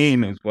spoke to me,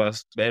 and it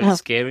was very uh,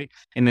 scary,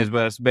 and it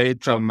was very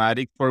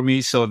traumatic for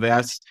me. So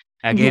that's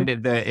again mhm,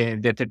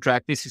 the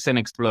practice is an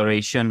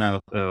exploration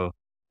of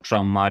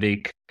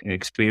traumatic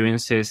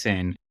experiences,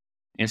 and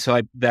so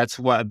that's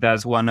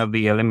one of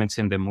the elements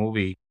in the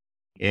movie.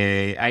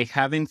 I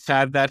haven't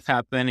had that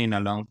happen in a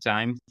long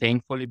time,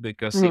 thankfully,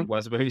 because it mhm,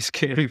 was very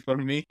scary for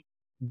me.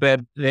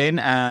 But then,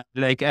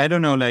 like I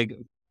don't know, like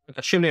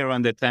actually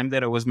around the time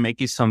that I was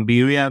making some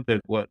birria,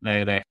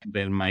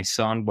 that my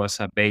son was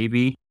a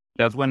baby,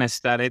 that's when I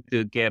started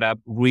to get up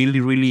really,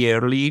 really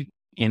early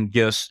and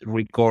just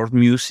record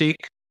music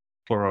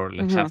for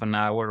like mhm, half an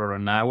hour or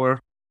an hour,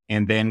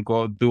 and then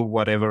go do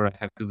whatever I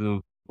have to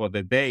do for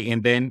the day.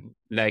 And then,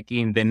 like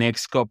in the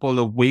next couple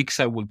of weeks,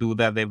 I will do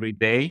that every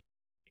day.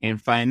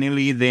 And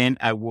finally, then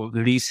I will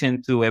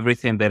listen to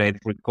everything that I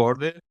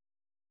recorded,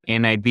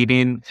 and I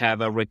didn't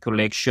have a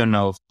recollection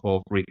of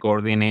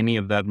recording any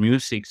of that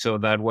music. So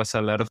that was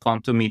a lot of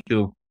fun to me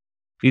too.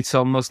 It's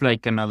almost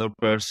like another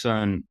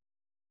person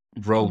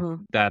wrote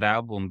mhm, that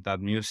album, that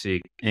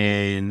music.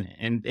 And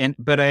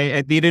but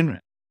I didn't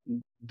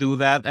do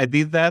that. I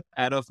did that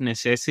out of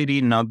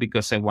necessity, not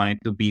because I wanted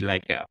to be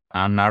like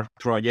an art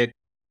project.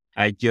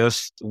 I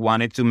just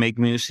wanted to make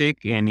music,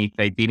 and if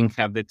I didn't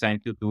have the time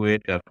to do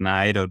it at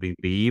night or in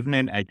the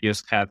evening, I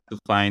just had to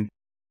find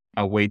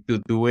a way to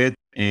do it,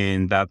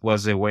 and that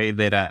was the way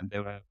that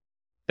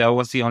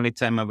was the only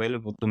time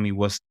available to me,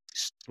 was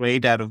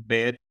straight out of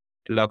bed,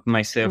 lock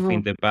myself Hmm.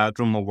 in the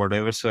bathroom or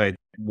whatever, so I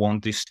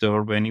won't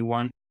disturb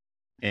anyone.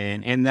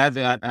 And that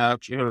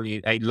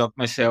actually, I locked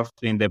myself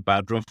in the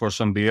bathroom for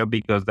some video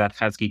because that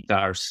has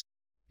guitars.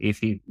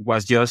 If it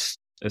was just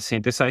a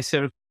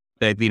synthesizer,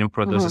 that didn't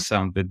produce a Hmm.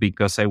 sound, but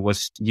because I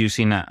was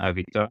using a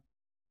guitar,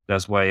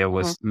 that's why I Hmm.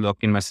 was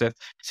locking myself.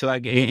 So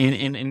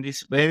and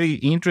it's very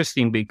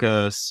interesting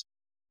because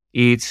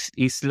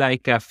it's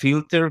like a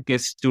filter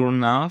gets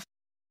turned off.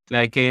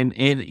 Like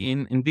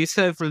in this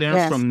I've learned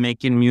Yes. from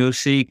making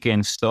music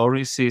and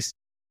stories is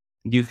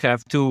you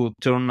have to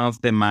turn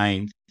off the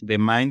mind. The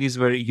mind is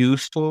very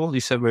useful.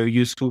 It's a very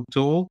useful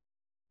tool,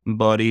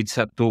 but it's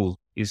a tool.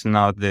 It's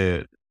not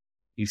the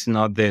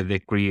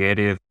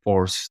creative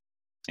force.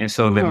 And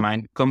so the Hmm.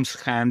 mind comes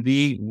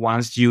handy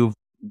once you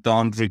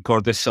don't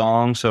record the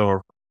songs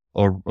or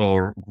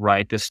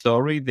write the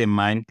story. The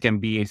mind can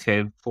be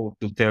helpful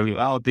to tell you,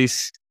 oh,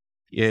 this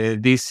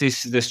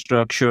is the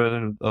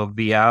structure of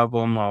the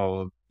album,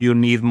 or you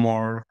need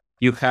more.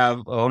 You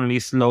have only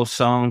slow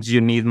songs. You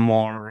need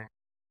more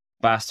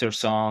faster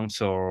songs,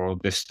 or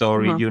the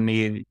story Hmm.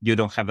 you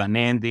don't have an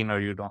ending, or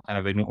you don't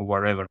have any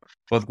whatever.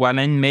 But while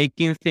I'm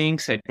making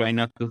things, I try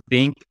not to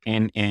think,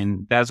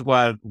 and that's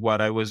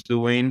what I was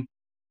doing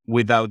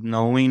without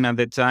knowing at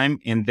the time.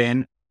 And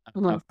then a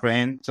Hmm.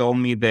 friend told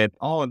me that,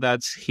 oh,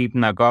 that's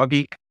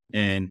hypnagogic.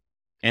 And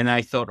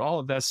I thought,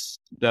 oh,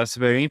 that's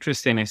very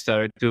interesting. I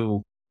started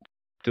to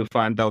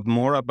find out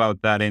more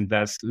about that, and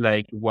that's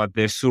like what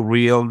the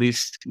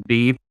surrealist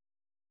did.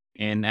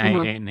 And I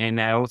Hmm.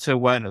 and I also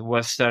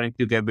was starting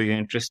to get very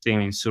interested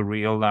in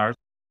surreal art,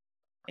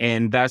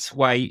 and that's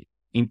why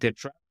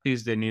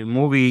Intertractis, the new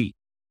movie,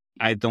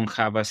 I don't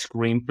have a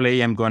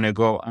screenplay. I'm gonna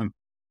go and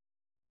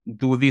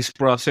do this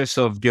process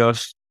of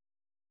just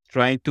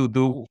trying to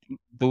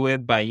do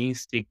it by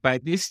instinct. By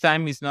this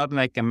time, it's not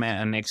like I'm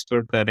an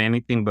expert at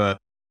anything, but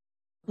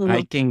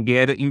I Hmm. can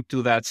get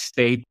into that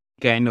state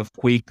kind of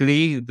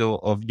quickly, though,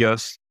 of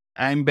just,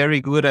 I'm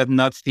very good at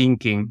not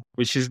thinking,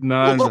 which is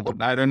not,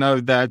 I don't know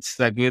if that's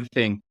a good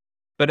thing.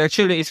 But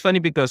actually, it's funny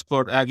because,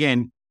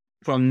 again,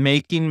 from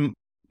making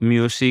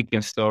music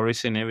and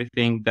stories and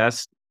everything,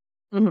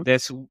 Hmm.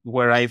 that's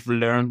where I've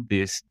learned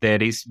this,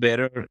 that it's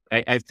better.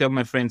 I tell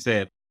my friends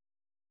that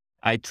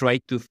I try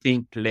to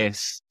think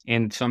less.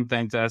 And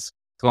sometimes that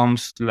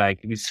comes like,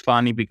 it's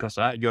funny because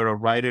you're a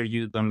writer,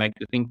 you don't like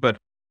to think, but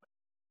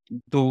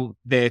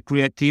the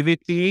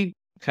creativity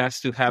has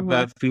to have Hmm.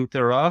 that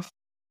filter off,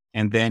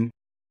 and then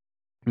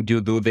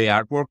you do the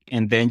artwork,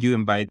 and then you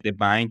invite the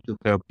mind to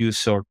help you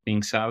sort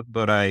things out.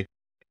 But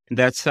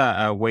that's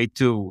a way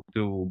to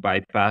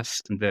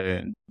bypass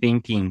the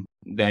thinking.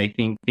 I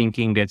think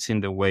thinking gets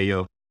in the way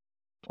of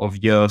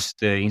just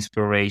the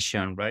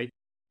inspiration, right?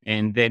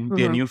 And then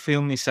the Hmm. new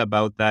film is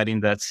about that,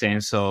 in that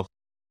sense of,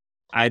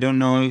 I don't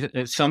know.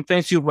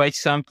 Sometimes you write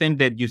something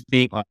that you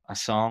think, a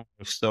song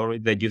or story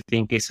that you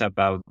think is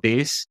about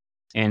this,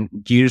 and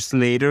years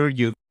later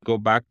you go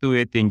back to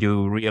it and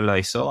you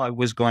realize, oh, I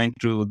was going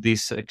through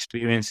this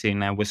experience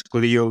and I was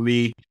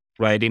clearly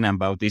writing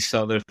about this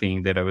other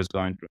thing that I was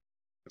going through.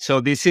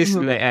 So this is,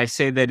 Hmm. like I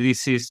say, that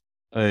this is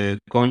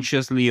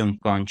consciously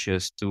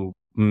unconscious, to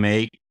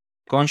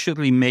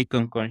consciously make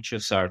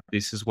unconscious art.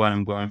 This is what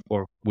I'm going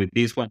for with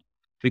this one.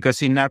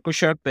 Because in Narco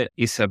Shark, that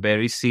is a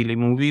very silly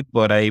movie,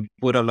 but I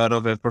put a lot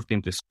of effort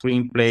into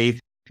screenplay.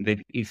 That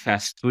it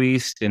has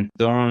twists and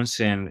turns,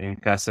 and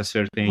has a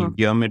certain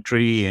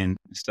geometry and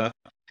stuff.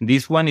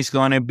 This one is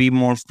gonna be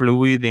more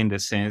fluid, in the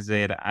sense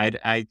that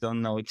I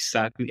don't know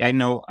exactly. I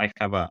know I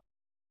have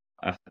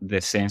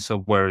the sense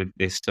of where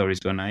the story is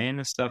gonna end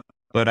and stuff,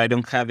 but I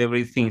don't have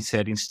everything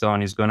set in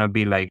stone. It's gonna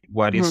be like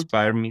what Hmm.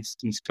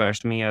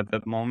 inspires me at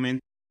that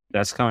moment.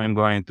 That's how I'm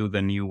going to do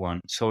the new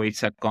one. So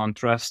it's a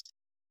contrast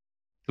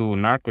to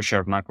Narco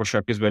Shark. Narco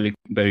Shark is very,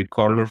 very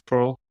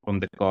colorful from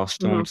the Hmm.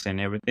 costumes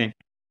and everything.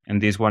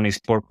 And this one is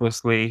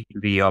purposely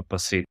the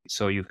opposite.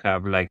 So you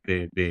have like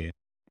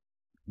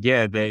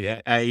yeah,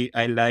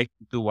 I like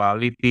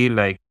duality.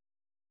 Like,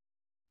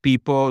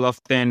 people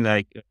often,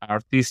 like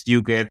artists,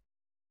 you get,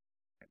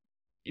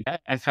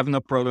 I have no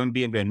problem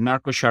being a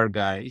Narco Shark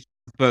guy,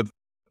 but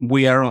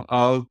we are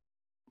all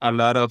a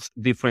lot of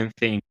different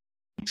things.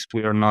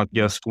 We are not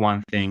just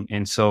one thing.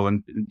 And so,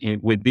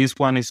 with this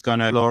one, it's going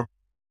to explore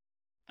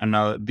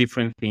another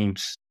different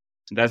themes.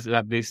 That's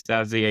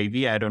the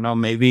idea. I don't know.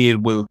 Maybe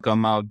it will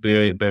come out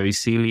very, very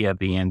silly at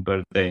the end,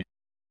 but the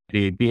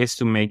idea is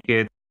to make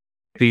it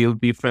feel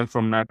different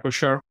from Narco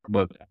Shark,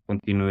 but a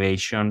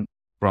continuation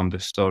from the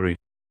story.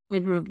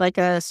 Like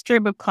a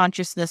stream of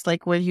consciousness,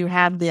 like where you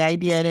have the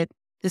idea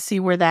to see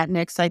where that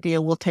next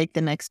idea will take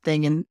the next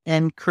thing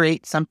and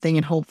create something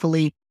and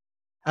hopefully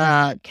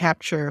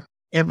capture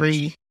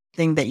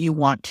everything that you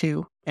want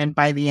to. And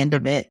by the end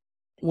of it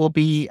will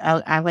be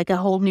like a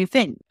whole new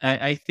thing.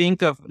 I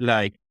think of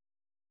like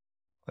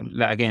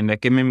again,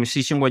 like I'm a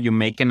musician, when you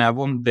make an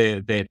album,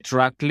 the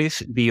track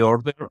list, the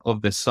order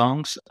of the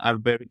songs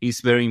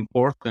is very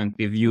important.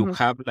 If you Mhm.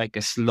 have like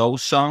a slow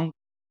song,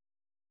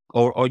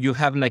 or you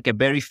have like a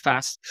very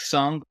fast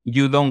song,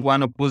 you don't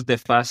want to put the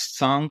fast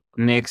song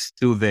next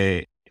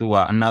to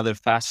another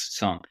fast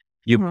song.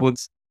 You Mhm.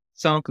 put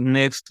song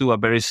next to a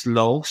very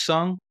slow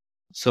song,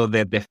 so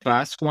that the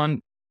fast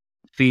one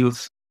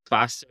feels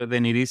faster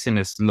than it is, and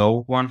a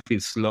slow one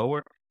feels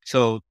slower.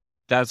 So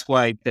that's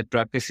why the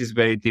practice is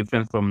very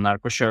different from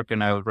Narco Shark,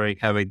 and I already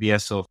have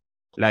ideas of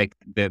like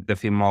the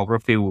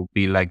filmography will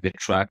be like the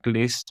track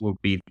list will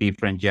be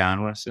different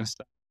genres and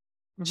stuff.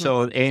 Mhm.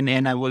 So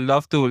and I would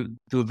love to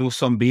do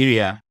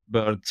Zombiria,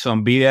 but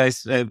Zombiria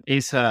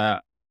is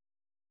a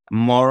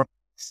more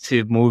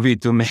expensive movie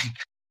to make.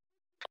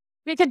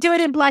 We could do it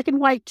in black and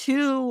white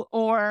too,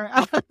 or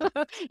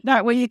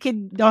that way you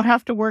don't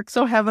have to work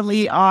so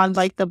heavily on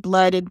like the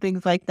blood and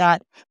things like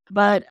that.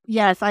 But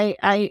yes, I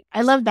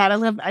love that.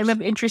 I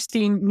love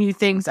interesting new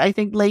things. I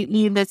think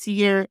lately this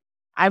year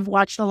I've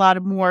watched a lot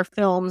of more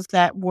films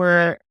that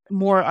were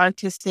more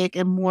artistic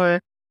and more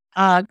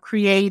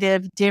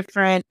creative,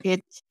 different.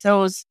 It's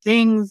those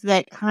things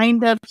that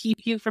kind of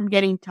keep you from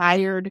getting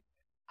tired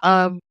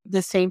of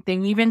the same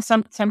thing. Even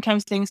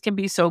sometimes things can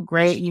be so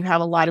great. You have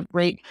a lot of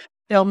great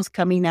films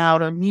coming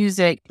out or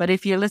music, but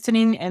if you're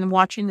listening and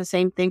watching the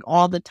same thing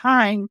all the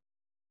time,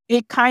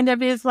 it kind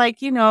of is like,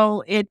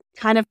 it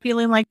kind of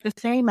feeling like the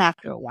same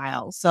after a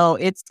while. So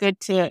it's good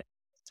to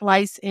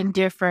slice in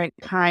different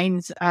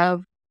kinds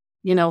of,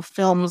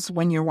 films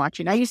when you're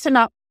watching. I used to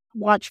not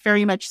watch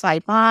very much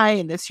sci-fi,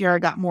 and this year I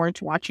got more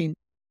into watching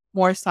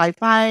more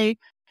sci-fi.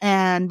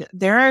 And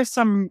there are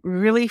some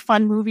really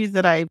fun movies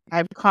that I've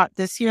caught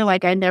this year.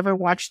 Like I never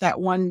watched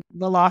that one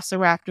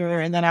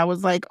Velociraptor, and then I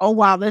was like, oh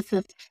wow, this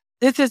is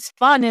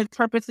fun. It's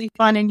purposely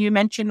fun. And you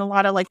mentioned a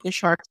lot of like the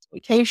shark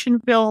exploitation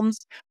films.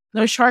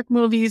 Those shark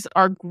movies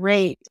are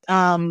great.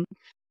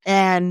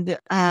 And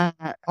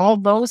all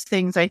those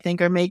things I think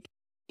are make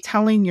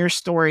telling your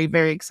story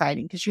very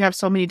exciting because you have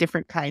so many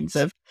different kinds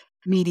of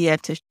media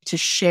to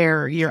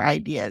share your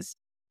ideas.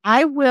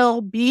 I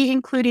will be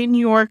including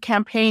your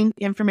campaign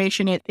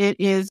information. It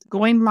is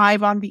going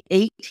live on the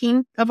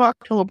 18th of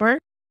October,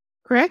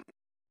 correct?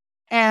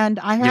 And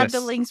I have the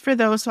Yes. links for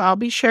those, so I'll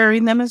be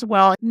sharing them as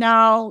well.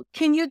 Now,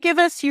 can you give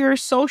us your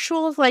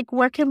socials? Like,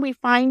 where can we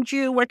find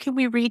you? Where can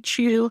we reach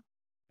you?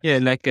 Yeah,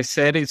 like I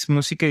said, it's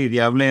Música y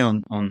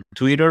Diable on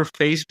Twitter,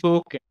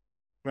 Facebook,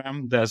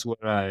 Instagram. That's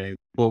where I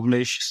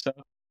publish stuff.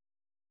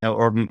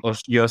 Or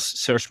just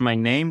search my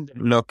name.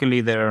 Luckily,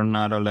 there are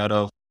not a lot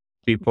of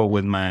people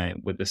with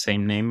the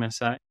same name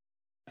as I.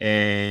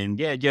 And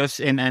yeah, just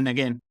and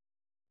again,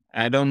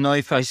 I don't know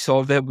if I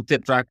solved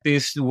the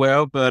practice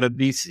well, but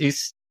this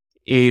is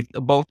it.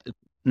 Both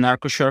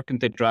Narco Shark and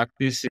the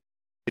practice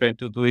trying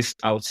to do is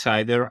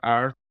outsider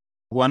art.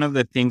 One of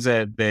the things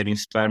that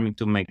inspired me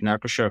to make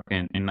Narco Shark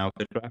and now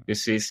the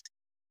practice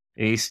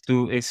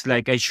it's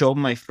like I show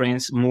my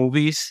friends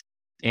movies,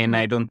 and Mhm.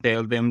 I don't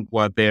tell them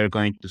what they're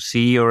going to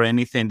see or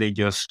anything. They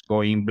just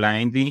go in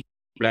blindly,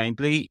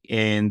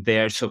 and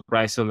they're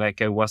surprised. So like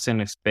I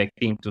wasn't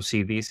expecting to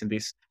see this and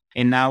this,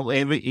 and now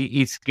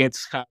it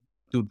gets hard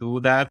to do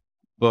that.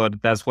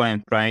 But that's what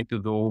I'm trying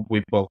to do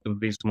with both of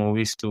these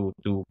movies to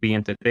be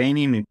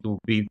entertaining and to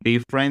be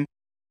different.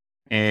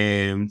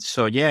 And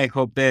so yeah, I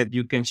hope that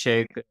you can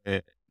check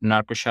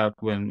Narco Shark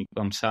when it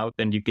comes out,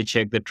 and you can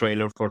check the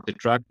trailer for the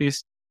track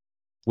list,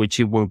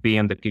 which it will be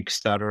on the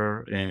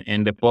Kickstarter.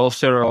 And the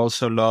poster I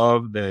also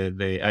love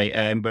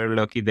I'm very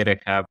lucky that I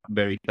have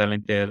very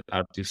talented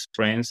artist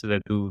friends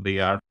that do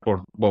the art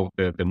for both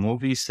the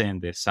movies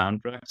and the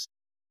soundtracks.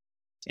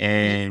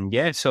 And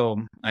yeah,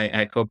 so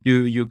I hope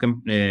you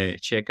can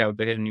check out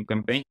the new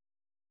campaign.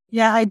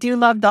 Yeah, I do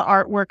love the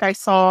artwork I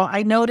saw.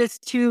 I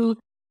noticed too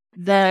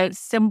the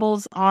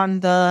symbols on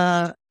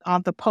the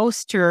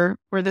poster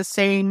were the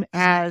same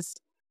as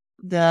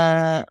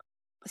the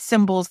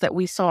symbols that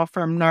we saw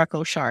from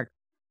Narco Shark.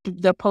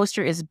 The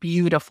poster is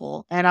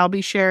beautiful, and I'll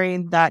be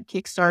sharing that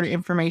Kickstarter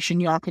information.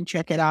 Y'all can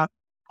check it out.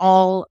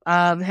 All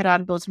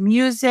Gerardo's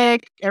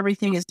music,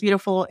 everything is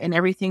beautiful, and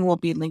everything will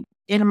be linked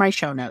in my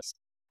show notes.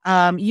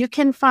 You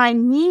can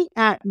find me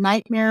at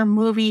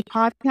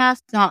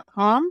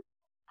nightmaremoviepodcast.com,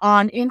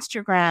 on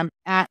Instagram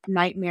at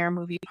Nightmare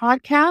Movie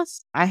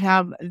Podcast. I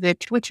have the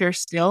Twitter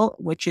still,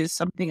 which is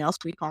something else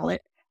we call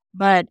it,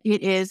 but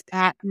it is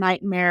at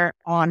Nightmare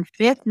on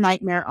Fifth,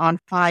 Nightmare on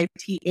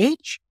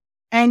 5th.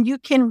 And you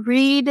can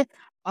read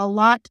a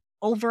lot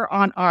over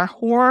on our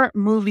horror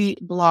movie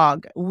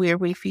blog, where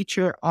we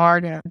feature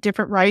our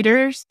different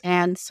writers,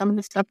 and some of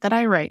the stuff that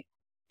I write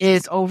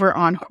is over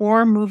on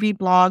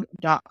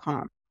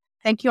horrormovieblog.com.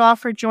 Thank you all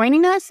for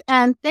joining us,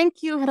 and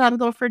thank you,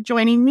 Gerardo, for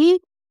joining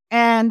me.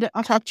 And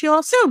I'll talk to you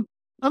all soon.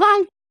 Bye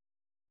bye.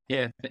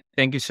 Yeah,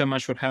 thank you so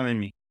much for having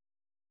me.